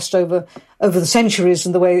Scotland possessed over the centuries,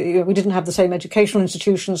 and the way we didn't have the same educational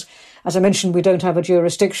institutions. As I mentioned, we don't have a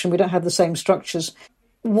jurisdiction. We don't have the same structures.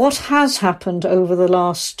 What has happened over the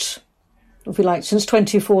last, if you like, since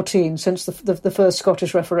 2014, since the first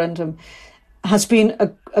Scottish referendum, has been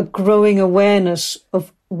a growing awareness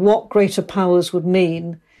of what greater powers would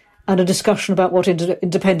mean, and a discussion about what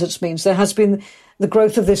independence means. There has been the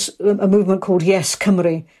growth of a movement called Yes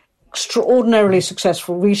Cymru, extraordinarily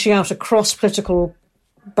successful, reaching out across political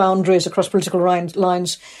boundaries, across political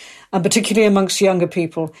lines, and particularly amongst younger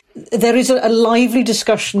people. There is a lively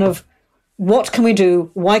discussion of what can we do?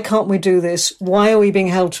 Why can't we do this? Why are we being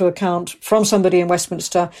held to account from somebody in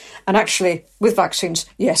Westminster? And actually, with vaccines,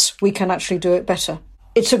 yes, we can actually do it better.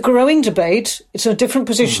 It's a growing debate. It's a different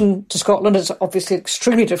position to Scotland. It's obviously an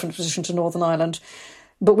extremely different position to Northern Ireland.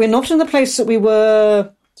 But we're not in the place that we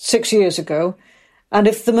were 6 years ago. And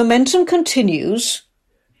if the momentum continues,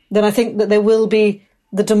 then I think that there will be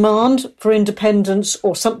the demand for independence,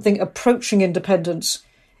 or something approaching independence,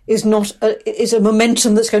 is a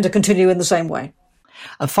momentum that's going to continue in the same way.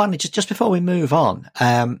 And finally, just before we move on,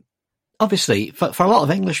 obviously, for a lot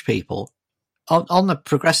of English people, on the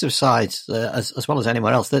progressive side, as well as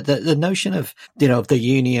anywhere else, the notion of, of the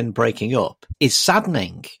union breaking up is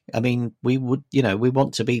saddening. I mean, we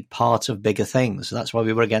want to be part of bigger things. That's why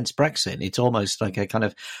we were against Brexit. It's almost like a kind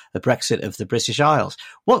of a Brexit of the British Isles.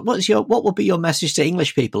 What would be your message to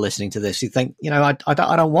English people listening to this? You think, I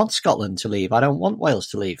don't want Scotland to leave. I don't want Wales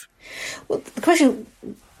to leave. Well, the question,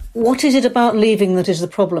 what is it about leaving that is the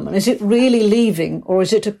problem? And is it really leaving, or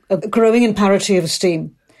is it a growing in parity of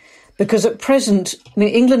esteem? Because at present,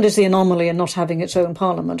 England is the anomaly in not having its own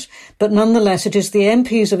parliament, but nonetheless it is the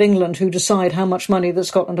MPs of England who decide how much money that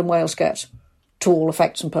Scotland and Wales get, to all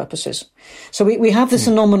effects and purposes. So we have this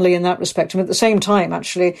anomaly in that respect. And at the same time,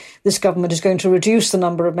 actually, this government is going to reduce the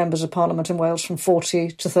number of members of parliament in Wales from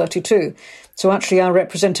 40 to 32. So actually our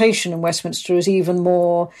representation in Westminster is even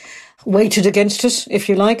more weighted against us, if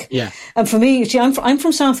you like. Yeah. And for me, I'm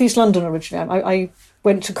from South East London originally. I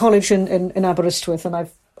went to college in Aberystwyth, and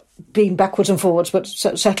I've been backwards and forwards, but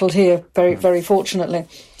settled here very, very fortunately.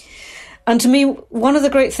 And to me, one of the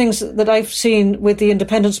great things that I've seen with the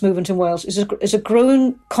independence movement in Wales is a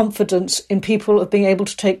growing confidence in people of being able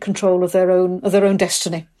to take control of their own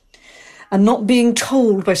destiny, and not being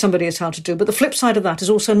told by somebody else how to do. But the flip side of that is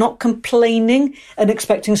also not complaining and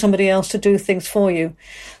expecting somebody else to do things for you.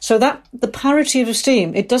 So that the parity of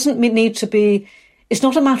esteem, it doesn't need to be. It's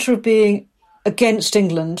not a matter of being against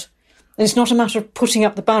England. And it's not a matter of putting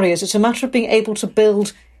up the barriers. It's a matter of being able to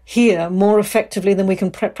build here more effectively than we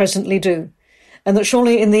can presently do. And that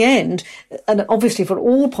surely in the end, and obviously for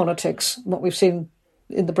all politics, what we've seen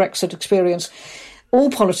in the Brexit experience,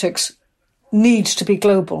 all politics needs to be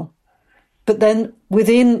global. But then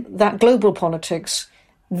within that global politics,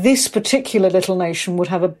 this particular little nation would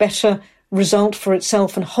have a better result for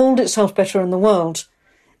itself and hold itself better in the world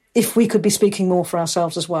if we could be speaking more for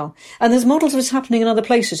ourselves as well. And there's models of this happening in other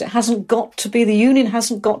places. It hasn't got to be, the union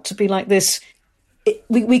hasn't got to be like this.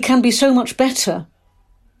 We can be so much better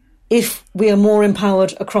if we are more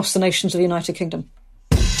empowered across the nations of the United Kingdom.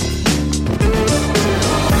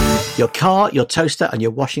 Your car, your toaster and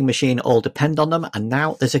your washing machine all depend on them, and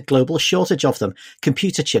now there's a global shortage of them,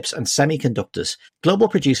 computer chips and semiconductors. Global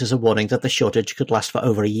producers are warning that the shortage could last for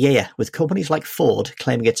over a year, with companies like Ford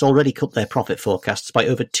claiming it's already cut their profit forecasts by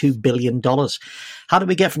over $2 billion. How do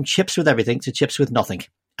we get from chips with everything to chips with nothing?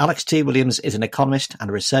 Alex T. Williams is an economist and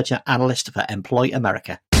a researcher analyst for Employ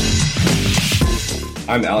America.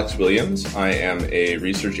 I'm Alex Williams. I am a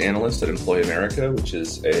research analyst at Employ America, which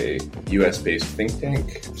is a US-based think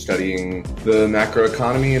tank studying the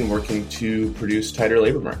macroeconomy and working to produce tighter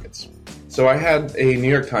labor markets. So I had a New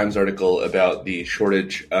York Times article about the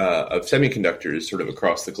shortage of semiconductors sort of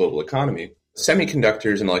across the global economy.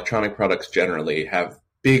 Semiconductors and electronic products generally have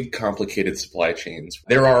big, complicated supply chains.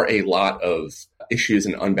 There are a lot of issues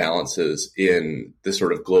and unbalances in the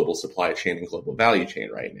sort of global supply chain and global value chain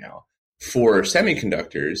right now. For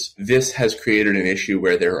semiconductors, this has created an issue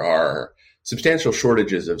where there are substantial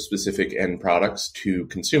shortages of specific end products to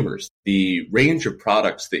consumers. The range of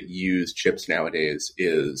products that use chips nowadays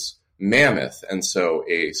is mammoth, and so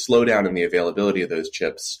a slowdown in the availability of those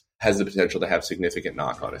chips has the potential to have significant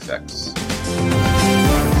knock-on effects.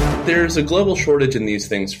 There's a global shortage in these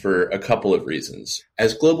things for a couple of reasons.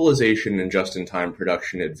 As globalization and just-in-time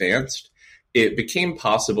production advanced, it became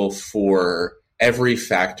possible for every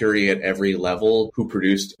factory at every level who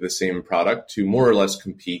produced the same product to more or less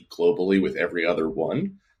compete globally with every other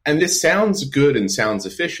one. And this sounds good and sounds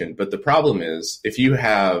efficient, but the problem is if you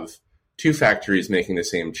have two factories making the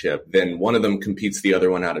same chip, then one of them competes the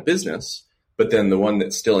other one out of business. But then the one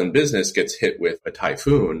that's still in business gets hit with a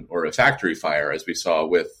typhoon or a factory fire, as we saw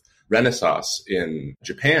with Renesas in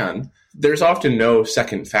Japan. There's often no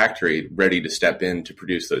second factory ready to step in to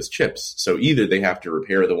produce those chips. So either they have to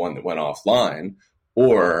repair the one that went offline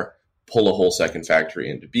or pull a whole second factory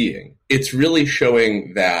into being. It's really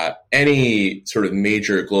showing that any sort of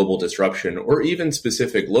major global disruption or even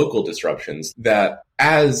specific local disruptions, that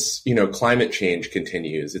as, climate change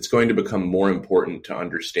continues, it's going to become more important to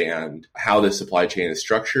understand how the supply chain is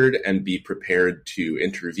structured and be prepared to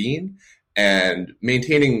intervene. And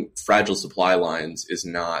maintaining fragile supply lines is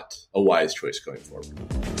not a wise choice going forward.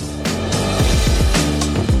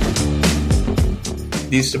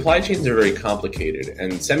 These supply chains are very complicated,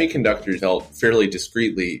 and semiconductors dealt fairly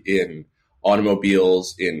discreetly in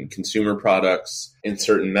automobiles, in consumer products, in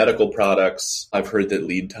certain medical products. I've heard that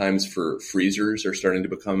lead times for freezers are starting to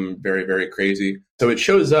become very, very crazy. So it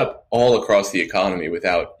shows up all across the economy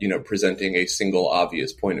without, presenting a single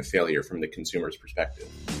obvious point of failure from the consumer's perspective.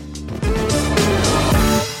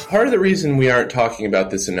 Part of the reason we aren't talking about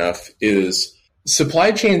this enough is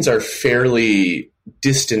supply chains are fairly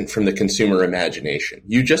distant from the consumer imagination.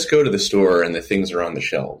 You just go to the store and the things are on the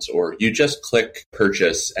shelves, or you just click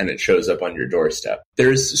purchase and it shows up on your doorstep.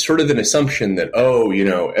 There's sort of an assumption that,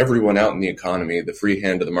 everyone out in the economy, the free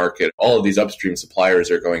hand of the market, all of these upstream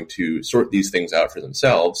suppliers are going to sort these things out for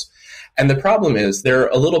themselves. And the problem is they're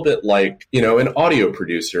a little bit like, an audio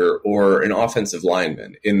producer or an offensive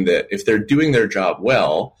lineman, in that if they're doing their job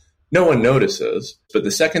well, no one notices. But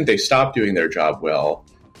the second they stop doing their job well,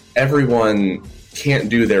 everyone can't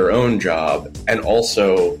do their own job and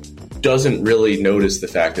also doesn't really notice the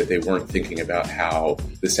fact that they weren't thinking about how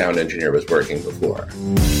the sound engineer was working before.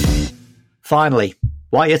 Finally,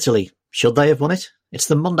 why Italy? Should they have won it? It's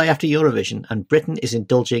the Monday after Eurovision, and Britain is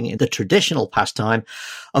indulging in the traditional pastime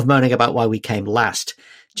of moaning about why we came last.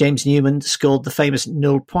 James Newman scored the famous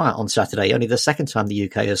nul point on Saturday, only the second time the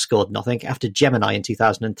UK has scored nothing after Gemini in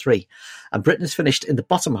 2003. And Britain has finished in the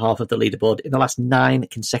bottom half of the leaderboard in the last 9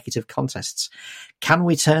 consecutive contests. Can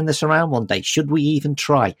we turn this around one day? Should we even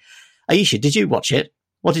try? Aisha, did you watch it?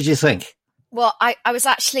 What did you think? Well, I was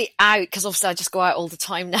actually out because obviously I just go out all the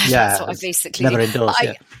time now. Yeah, that's what I basically never indoors.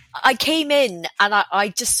 I came in and I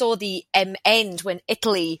just saw the end when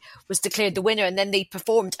Italy was declared the winner, and then they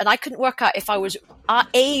performed, and I couldn't work out if I was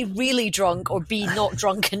A, really drunk, or B, not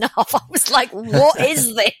drunk enough. I was like, what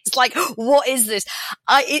is this? What is this?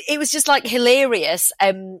 It was just hilarious.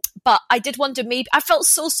 But I did wonder, maybe I felt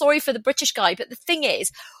so sorry for the British guy. But the thing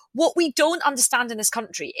is, what we don't understand in this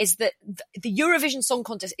country is that the Eurovision Song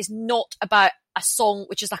Contest is not about a song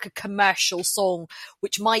which is like a commercial song,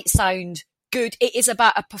 which might sound good. It is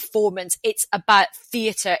about a performance. It's about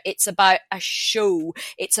theatre. It's about a show.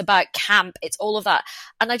 It's about camp. It's all of that.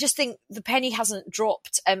 And I just think the penny hasn't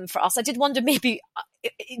dropped for us. I did wonder, maybe,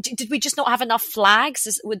 did we just not have enough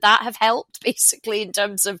flags? Would that have helped, basically, in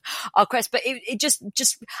terms of our quest? But it just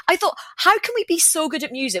I thought, how can we be so good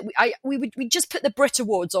at music? We just put the Brit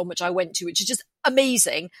Awards on, which I went to, which is just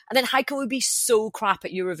amazing. And then how can we be so crap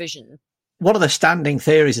at Eurovision? One of the standing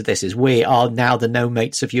theories of this is we are now the no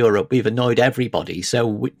mates of Europe. We've annoyed everybody.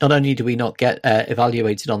 So not only do we not get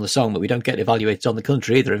evaluated on the song, but we don't get evaluated on the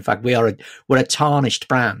country either. In fact, we're a tarnished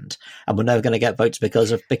brand, and we're never going to get votes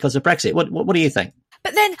because of Brexit. What do you think?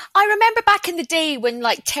 But then I remember back in the day when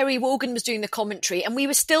Terry Wogan was doing the commentary, and we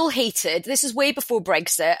were still hated. This is way before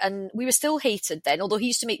Brexit, and we were still hated then, although he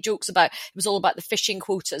used to make jokes about it was all about the fishing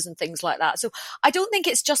quotas and things like that. So I don't think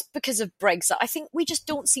it's just because of Brexit. I think we just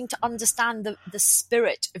don't seem to understand the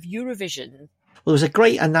spirit of Eurovision. Well, there was a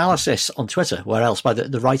great analysis on Twitter, where else, by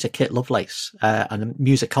the writer Kit Lovelace, and a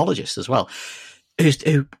musicologist as well,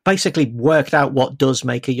 who basically worked out what does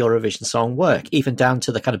make a Eurovision song work, even down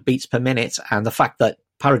to the kind of beats per minute and the fact that,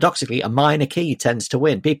 paradoxically, a minor key tends to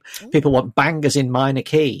win. People want bangers in minor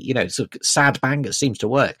key, so sad bangers seems to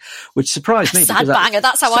work, which surprised me. Sad banger,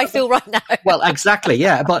 that's how I feel right now. Well, exactly,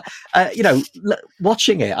 yeah. But,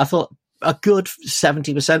 watching it, I thought, a good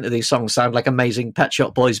 70% of these songs sound like amazing Pet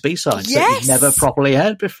Shop Boys B-sides that you've never properly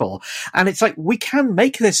heard before. And it's like, we can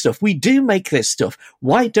make this stuff. We do make this stuff.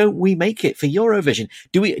 Why don't we make it for Eurovision?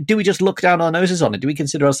 Do we just look down our noses on it? Do we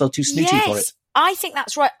consider ourselves too snooty for it? I think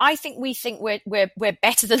that's right. I think we think we're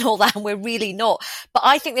better than all that, and we're really not. But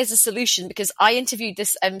I think there's a solution, because I interviewed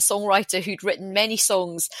this songwriter who'd written many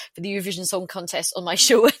songs for the Eurovision Song Contest on my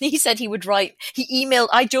show, and he said he emailed,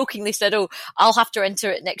 I jokingly said, "Oh, I'll have to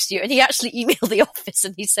enter it next year." And he actually emailed the office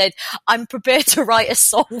and he said, "I'm prepared to write a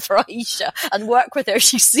song for Aisha and work with her.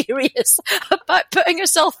 She's serious about putting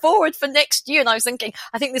herself forward for next year." And I was thinking,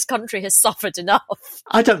 I think this country has suffered enough.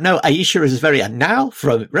 I don't know. Aisha is very, and now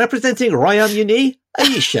from representing Royaume-Uni,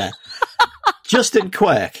 Aisha. Justin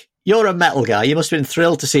Quirk, you're a metal guy. You must have been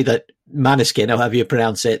thrilled to see that Maneskin, or however you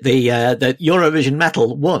pronounce it, the Eurovision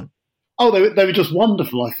metal won. Oh, they were just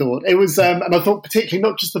wonderful, I thought. It was, and I thought particularly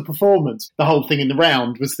not just the performance, the whole thing in the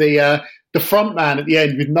round was the front man at the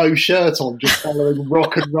end with no shirt on, just following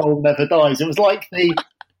Rock and Roll Never Dies. It was like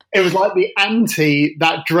the anti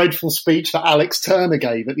that dreadful speech that Alex Turner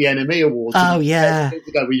gave at the NME Awards. Oh, yeah.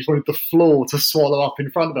 Ago, where you wanted the floor to swallow up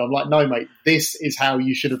in front of him. I'm like, no, mate, this is how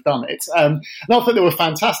you should have done it. And I thought they were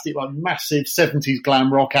fantastic, like massive 70s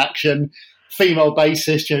glam rock action, female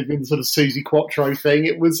bassist, doing the sort of Susie Quattro thing.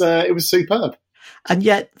 It was superb. And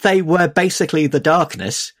yet they were basically the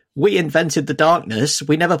darkness. We invented the darkness.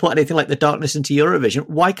 We never put anything like the darkness into Eurovision.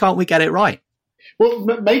 Why can't we get it right? Well,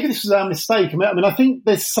 maybe this was our mistake. I mean, I think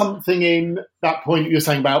there's something in that point that you're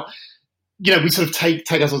saying about, we sort of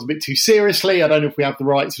take ourselves a bit too seriously. I don't know if we have the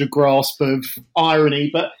right sort of grasp of irony,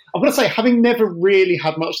 but I've got to say, having never really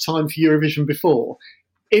had much time for Eurovision before,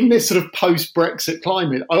 in this sort of post-Brexit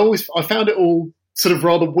climate, I found it all sort of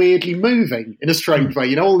rather weirdly moving in a strange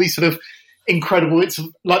way. All these sort of incredible, it's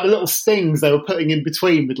like the little stings they were putting in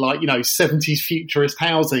between with 70s futurist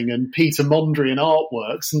housing and Peter Mondrian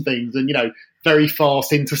artworks and things, and, very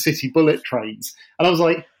fast intercity bullet trains. And I was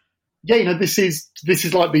like, yeah, this is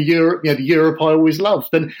like the Europe, the Europe I always loved.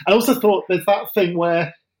 And I also thought there's that thing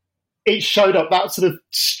where it showed up, that sort of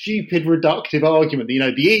stupid reductive argument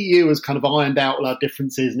that, the EU has kind of ironed out all our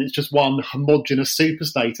differences and it's just one homogenous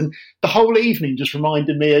superstate. And the whole evening just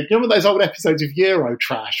reminded me of, those old episodes of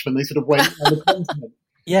Eurotrash when they sort of went on the continent.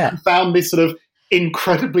 Yeah. And found this sort of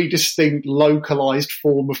incredibly distinct, localized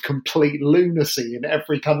form of complete lunacy in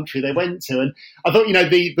every country they went to. And I thought,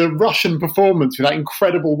 the Russian performance with that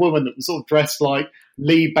incredible woman that was sort of dressed like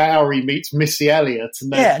Lee Bowery meets Missy Elliott.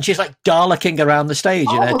 And and she's like Daleking around the stage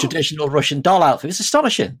in a traditional Russian doll outfit. It's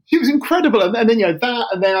astonishing. She was incredible. And then, that,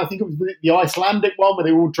 and then I think it was the Icelandic one where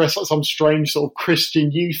they were all dressed like some strange sort of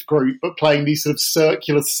Christian youth group, but playing these sort of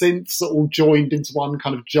circular synths that all joined into one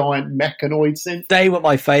kind of giant mechanoid synth. They were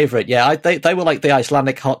my favourite, yeah. They were like the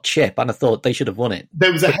Icelandic hot chip, and I thought they should have won it.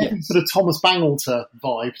 There was a heavy sort of Thomas Bangalter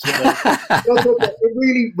vibe to it. It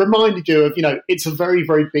really reminded you of, it's a very,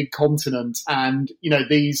 very big continent, and,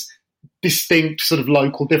 these distinct sort of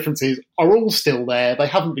local differences are all still there. They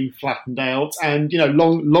haven't been flattened out, and,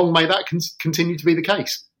 long may that continue to be the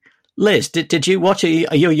case. Liz, did you watch? Are you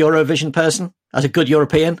a Eurovision person? As a good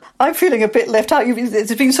European? I'm feeling a bit left out.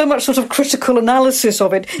 There's been so much sort of critical analysis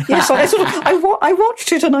of it. Yes, I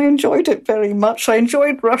watched it and I enjoyed it very much. I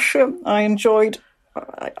enjoyed Russia. I enjoyed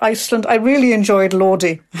Iceland. I really enjoyed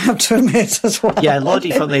Lordi, I have to admit, as well. Yeah,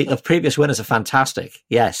 Lordi from the previous winners are fantastic.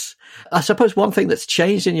 Yes. I suppose one thing that's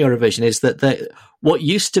changed in Eurovision is that what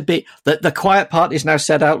used to be that the quiet part is now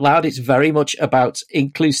said out loud. It's very much about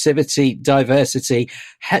inclusivity, diversity,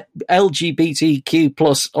 LGBTQ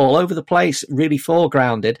plus all over the place, really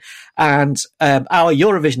foregrounded. And our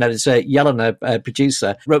Eurovision editor, Jelena,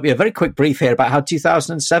 producer, wrote me a very quick brief here about how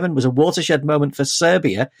 2007 was a watershed moment for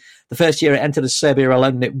Serbia. The first year it entered as Serbia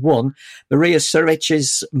alone and it won. Maria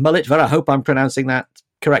Suric's Molitva, I hope I'm pronouncing that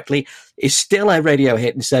correctly, is still a radio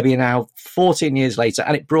hit in Serbia now, 14 years later,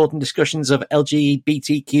 and it broadened discussions of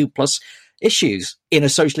LGBTQ plus issues in a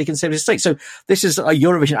socially conservative state. So this is a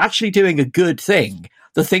Eurovision actually doing a good thing,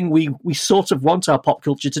 the thing we sort of want our pop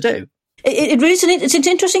culture to do. It really is. It's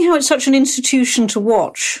interesting how it's such an institution to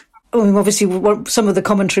watch. I mean, obviously, some of the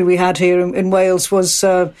commentary we had here in Wales was,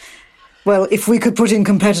 well, if we could put in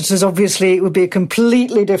competitors, obviously it would be a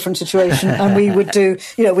completely different situation, and we would do,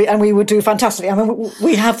 we would do fantastically. I mean,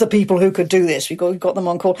 we have the people who could do this. We've got them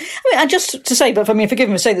on call. I mean, and just to say, but forgive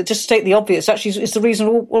me for saying that, just to state the obvious, actually, is the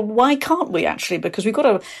reason. Well, why can't we actually? Because we've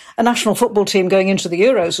got a national football team going into the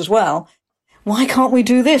Euros as well. Why can't we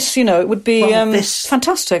do this? It would be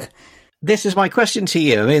fantastic. This is my question to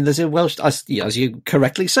you. I mean, there's a Welsh, as you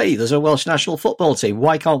correctly say, there's a Welsh national football team.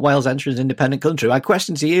 Why can't Wales enter as an independent country? My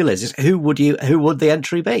question to you, Liz, is who would the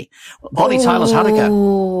entry be? Bonnie Tyler's had a go.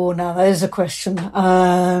 Oh, now there's a question.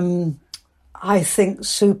 I think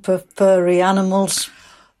super furry animals,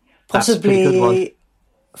 possibly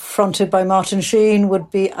fronted by Martin Sheen,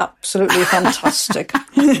 would be absolutely fantastic.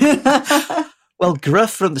 Well,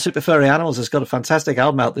 Gruff from the Super Furry Animals has got a fantastic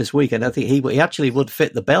album out this week, and I think he actually would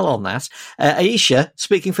fit the bill on that. Aisha,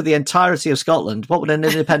 speaking for the entirety of Scotland, what would an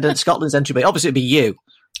independent Scotland's entry be? Obviously, it'd be you.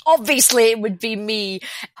 Obviously, it would be me.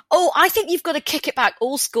 Oh, I think you've got to kick it back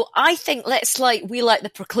old school. I think we like the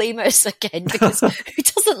Proclaimers again, because who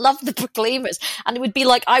doesn't love the Proclaimers? And it would be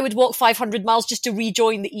like, I would walk 500 miles just to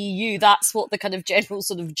rejoin the EU. That's what the kind of general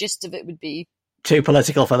sort of gist of it would be. Too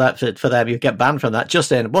political for that for them. You get banned from that.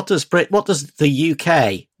 Justin, what does the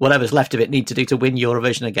UK, whatever's left of it, need to do to win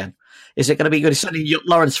Eurovision again? Is it going to be good sending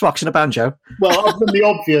Lawrence Fox and a banjo? Well, other than the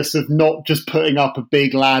obvious of not just putting up a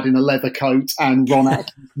big lad in a leather coat and Ron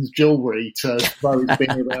Atkinson's jewellery to throw his beer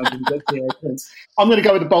around and get the airplanes, I'm going to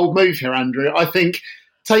go with a bold move here, Andrew. I think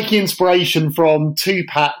taking inspiration from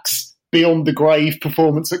Tupac's Beyond the Grave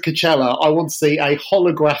performance at Coachella, I want to see a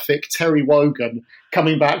holographic Terry Wogan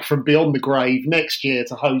coming back from Beyond the Grave next year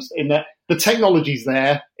to host. In that the technology's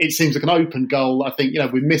there, it seems like an open goal. I think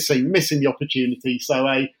we're missing the opportunity. So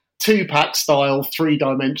a Tupac style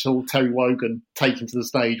 3-dimensional Terry Wogan taken to the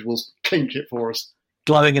stage will clinch it for us.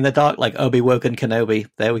 Glowing in the dark like Obi-Wan Kenobi.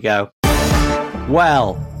 There we go.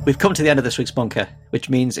 Well, we've come to the end of this week's Bunker, which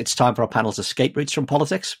means it's time for our panel's escape routes from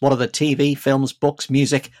politics. What are the TV, films, books,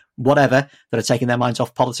 music, whatever, that are taking their minds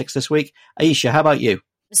off politics this week? Aisha, how about you?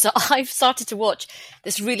 So I've started to watch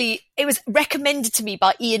this it was recommended to me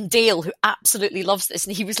by Ian Dale, who absolutely loves this.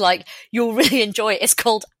 And he was like, you'll really enjoy it. It's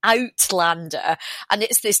called Outlander. And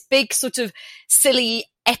it's this big sort of silly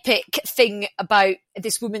epic thing about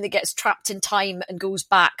this woman that gets trapped in time and goes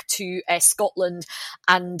back to Scotland,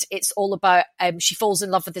 and it's all about she falls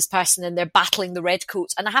in love with this person and they're battling the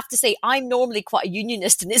redcoats. And I have to say, I'm normally quite a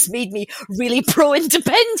unionist, and it's made me really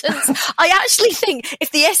pro-independence. I actually think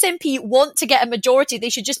if the SNP want to get a majority, they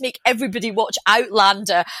should just make everybody watch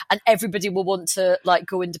Outlander and everybody will want to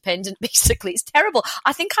go independent. Basically, it's terrible.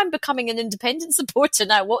 I think I'm becoming an independent supporter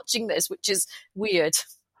now watching this, which is weird.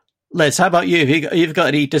 Liz, how about you? You've got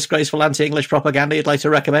any disgraceful anti-English propaganda you'd like to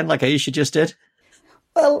recommend, like Aisha just did?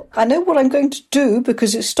 Well, I know what I'm going to do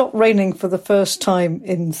because it stopped raining for the first time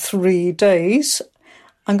in 3 days.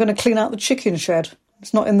 I'm going to clean out the chicken shed.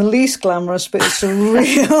 It's not in the least glamorous, but it's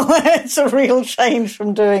a real change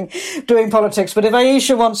from doing politics. But if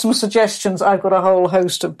Aisha wants some suggestions, I've got a whole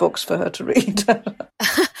host of books for her to read.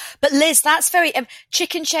 But Liz, that's very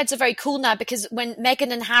chicken sheds are very cool now, because when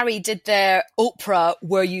Meghan and Harry did their Oprah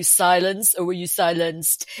 "Were you silenced or were you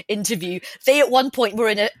silenced?" interview, they at one point were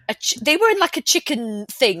in they were in like a chicken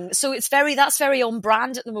thing. So that's very on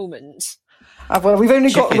brand at the moment. Well, we've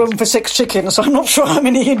only got room for 6 chickens, so I'm not sure how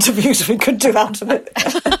many interviews we could do out of it.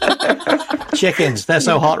 Chickens, they're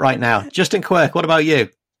so hot right now. Justin Quirk, what about you?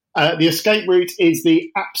 The escape route is the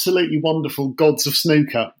absolutely wonderful Gods of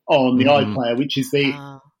Snooker on the iPlayer, which is the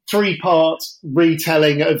 3-part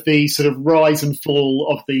retelling of the sort of rise and fall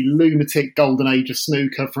of the lunatic golden age of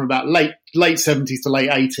snooker from about late 70s to late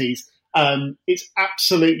 80s. It's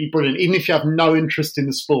absolutely brilliant. Even if you have no interest in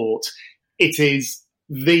the sport, it is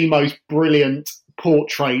the most brilliant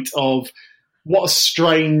portrait of what a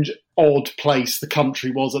strange, odd place the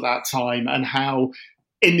country was at that time, and how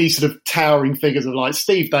in these sort of towering figures of like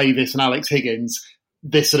Steve Davis and Alex Higgins,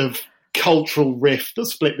 this sort of cultural rift that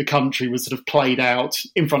split the country was sort of played out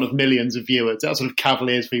in front of millions of viewers. That sort of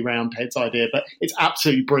Cavaliers v Roundheads idea, but it's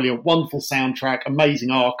absolutely brilliant. Wonderful soundtrack,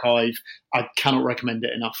 amazing archive. I cannot recommend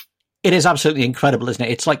it enough. It is absolutely incredible, isn't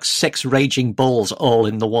it? It's like 6 Raging Bulls all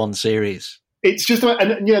in the one series. It's just,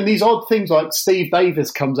 and these odd things like Steve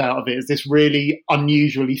Davis comes out of it as this really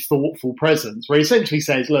unusually thoughtful presence, where he essentially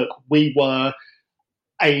says, look, we were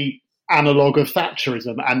a analogue of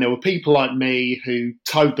Thatcherism, and there were people like me who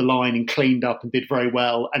towed the line and cleaned up and did very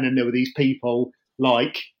well, and then there were these people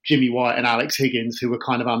like Jimmy White and Alex Higgins who were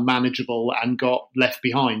kind of unmanageable and got left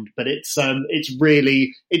behind. But it's so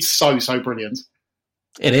brilliant.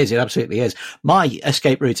 It is. It absolutely is. My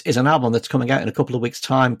escape route is an album that's coming out in a couple of weeks'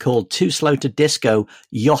 time called Too Slow to Disco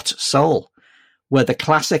Yacht Soul, where the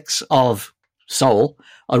classics of soul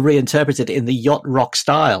are reinterpreted in the yacht rock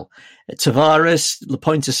style. Tavares, the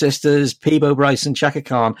Pointer Sisters, Peebo Bryce and Chaka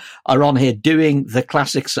Khan are on here doing the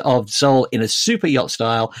classics of soul in a super yacht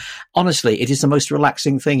style. Honestly, it is the most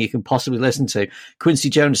relaxing thing you can possibly listen to. Quincy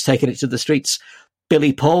Jones taking it to the streets.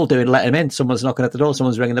 Billy Paul doing Let Him In. Someone's knocking at the door.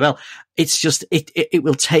 Someone's ringing the bell. It's just, it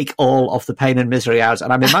will take all of the pain and misery out.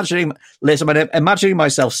 And I'm imagining, Liz, I'm imagining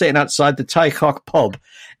myself sitting outside the Tycock pub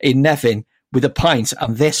in Neffin with a pint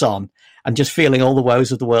and this on and just feeling all the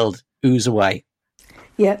woes of the world ooze away.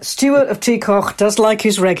 Yeah, Stuart of Tycock does like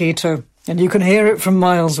his reggae too. And you can hear it from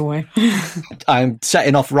miles away. I'm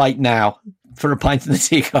setting off right now. for a pint in the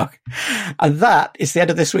Teacock. And that is the end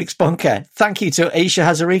of this week's Bunker. Thank you to Aisha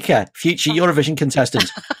Hazarika, future Eurovision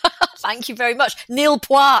contestant. Thank you very much. Neil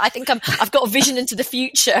Poir, I think I've got a vision into the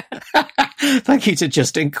future. Thank you to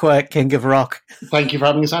Justin Quirk, King of Rock. Thank you for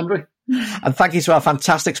having us, Andrew. And thank you to our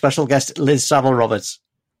fantastic special guest, Liz Saville-Roberts.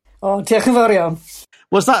 Oh, diolch yn fawr iawn.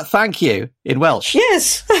 Was that thank you in Welsh?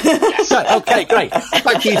 Yes. Right, okay, great.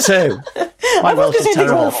 Thank you too. My Welsh is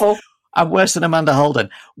terrible. Awful. I'm worse than Amanda Holden.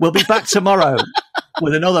 We'll be back tomorrow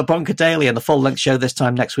with another Bunker Daily and the full-length show this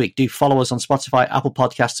time next week. Do follow us on Spotify, Apple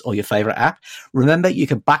Podcasts, or your favourite app. Remember, you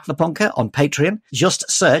can back the Bunker on Patreon.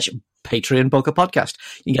 Just search Patreon Bunker Podcast.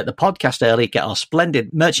 You can get the podcast early, get our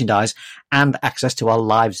splendid merchandise, and access to our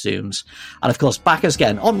live Zooms. And of course, back us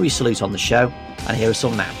again on We Salute on the show. And here are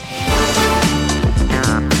some now.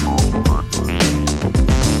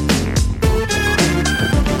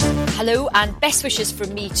 Hello, and best wishes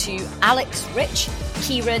from me to Alex, Rich,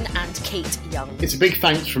 Kieran, and Kate Young. It's a big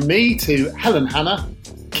thanks from me to Helen Hannah,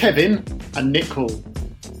 Kevin, and Nick Hall.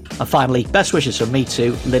 And finally, best wishes from me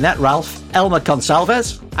to Lynette Ralph, Elmer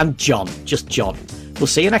Consalves, and John. Just John. We'll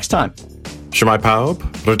see you next time. Shwmai pawb,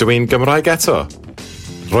 rydw i'n Gymraeg eto.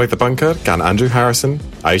 Roedd y Bunker gan Andrew Harrison,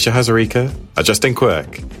 Aisha Hazarika, a Justin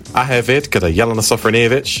Quirk, a hefyd gyda Jelena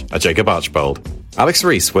Sofronievich a Jacob Archbold. Alex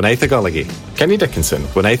Rees wneith y golygu. Kenny Dickinson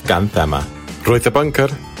wneith gan thema. Roedd y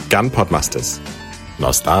Bunker gan Podmasters.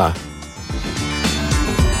 Nos da.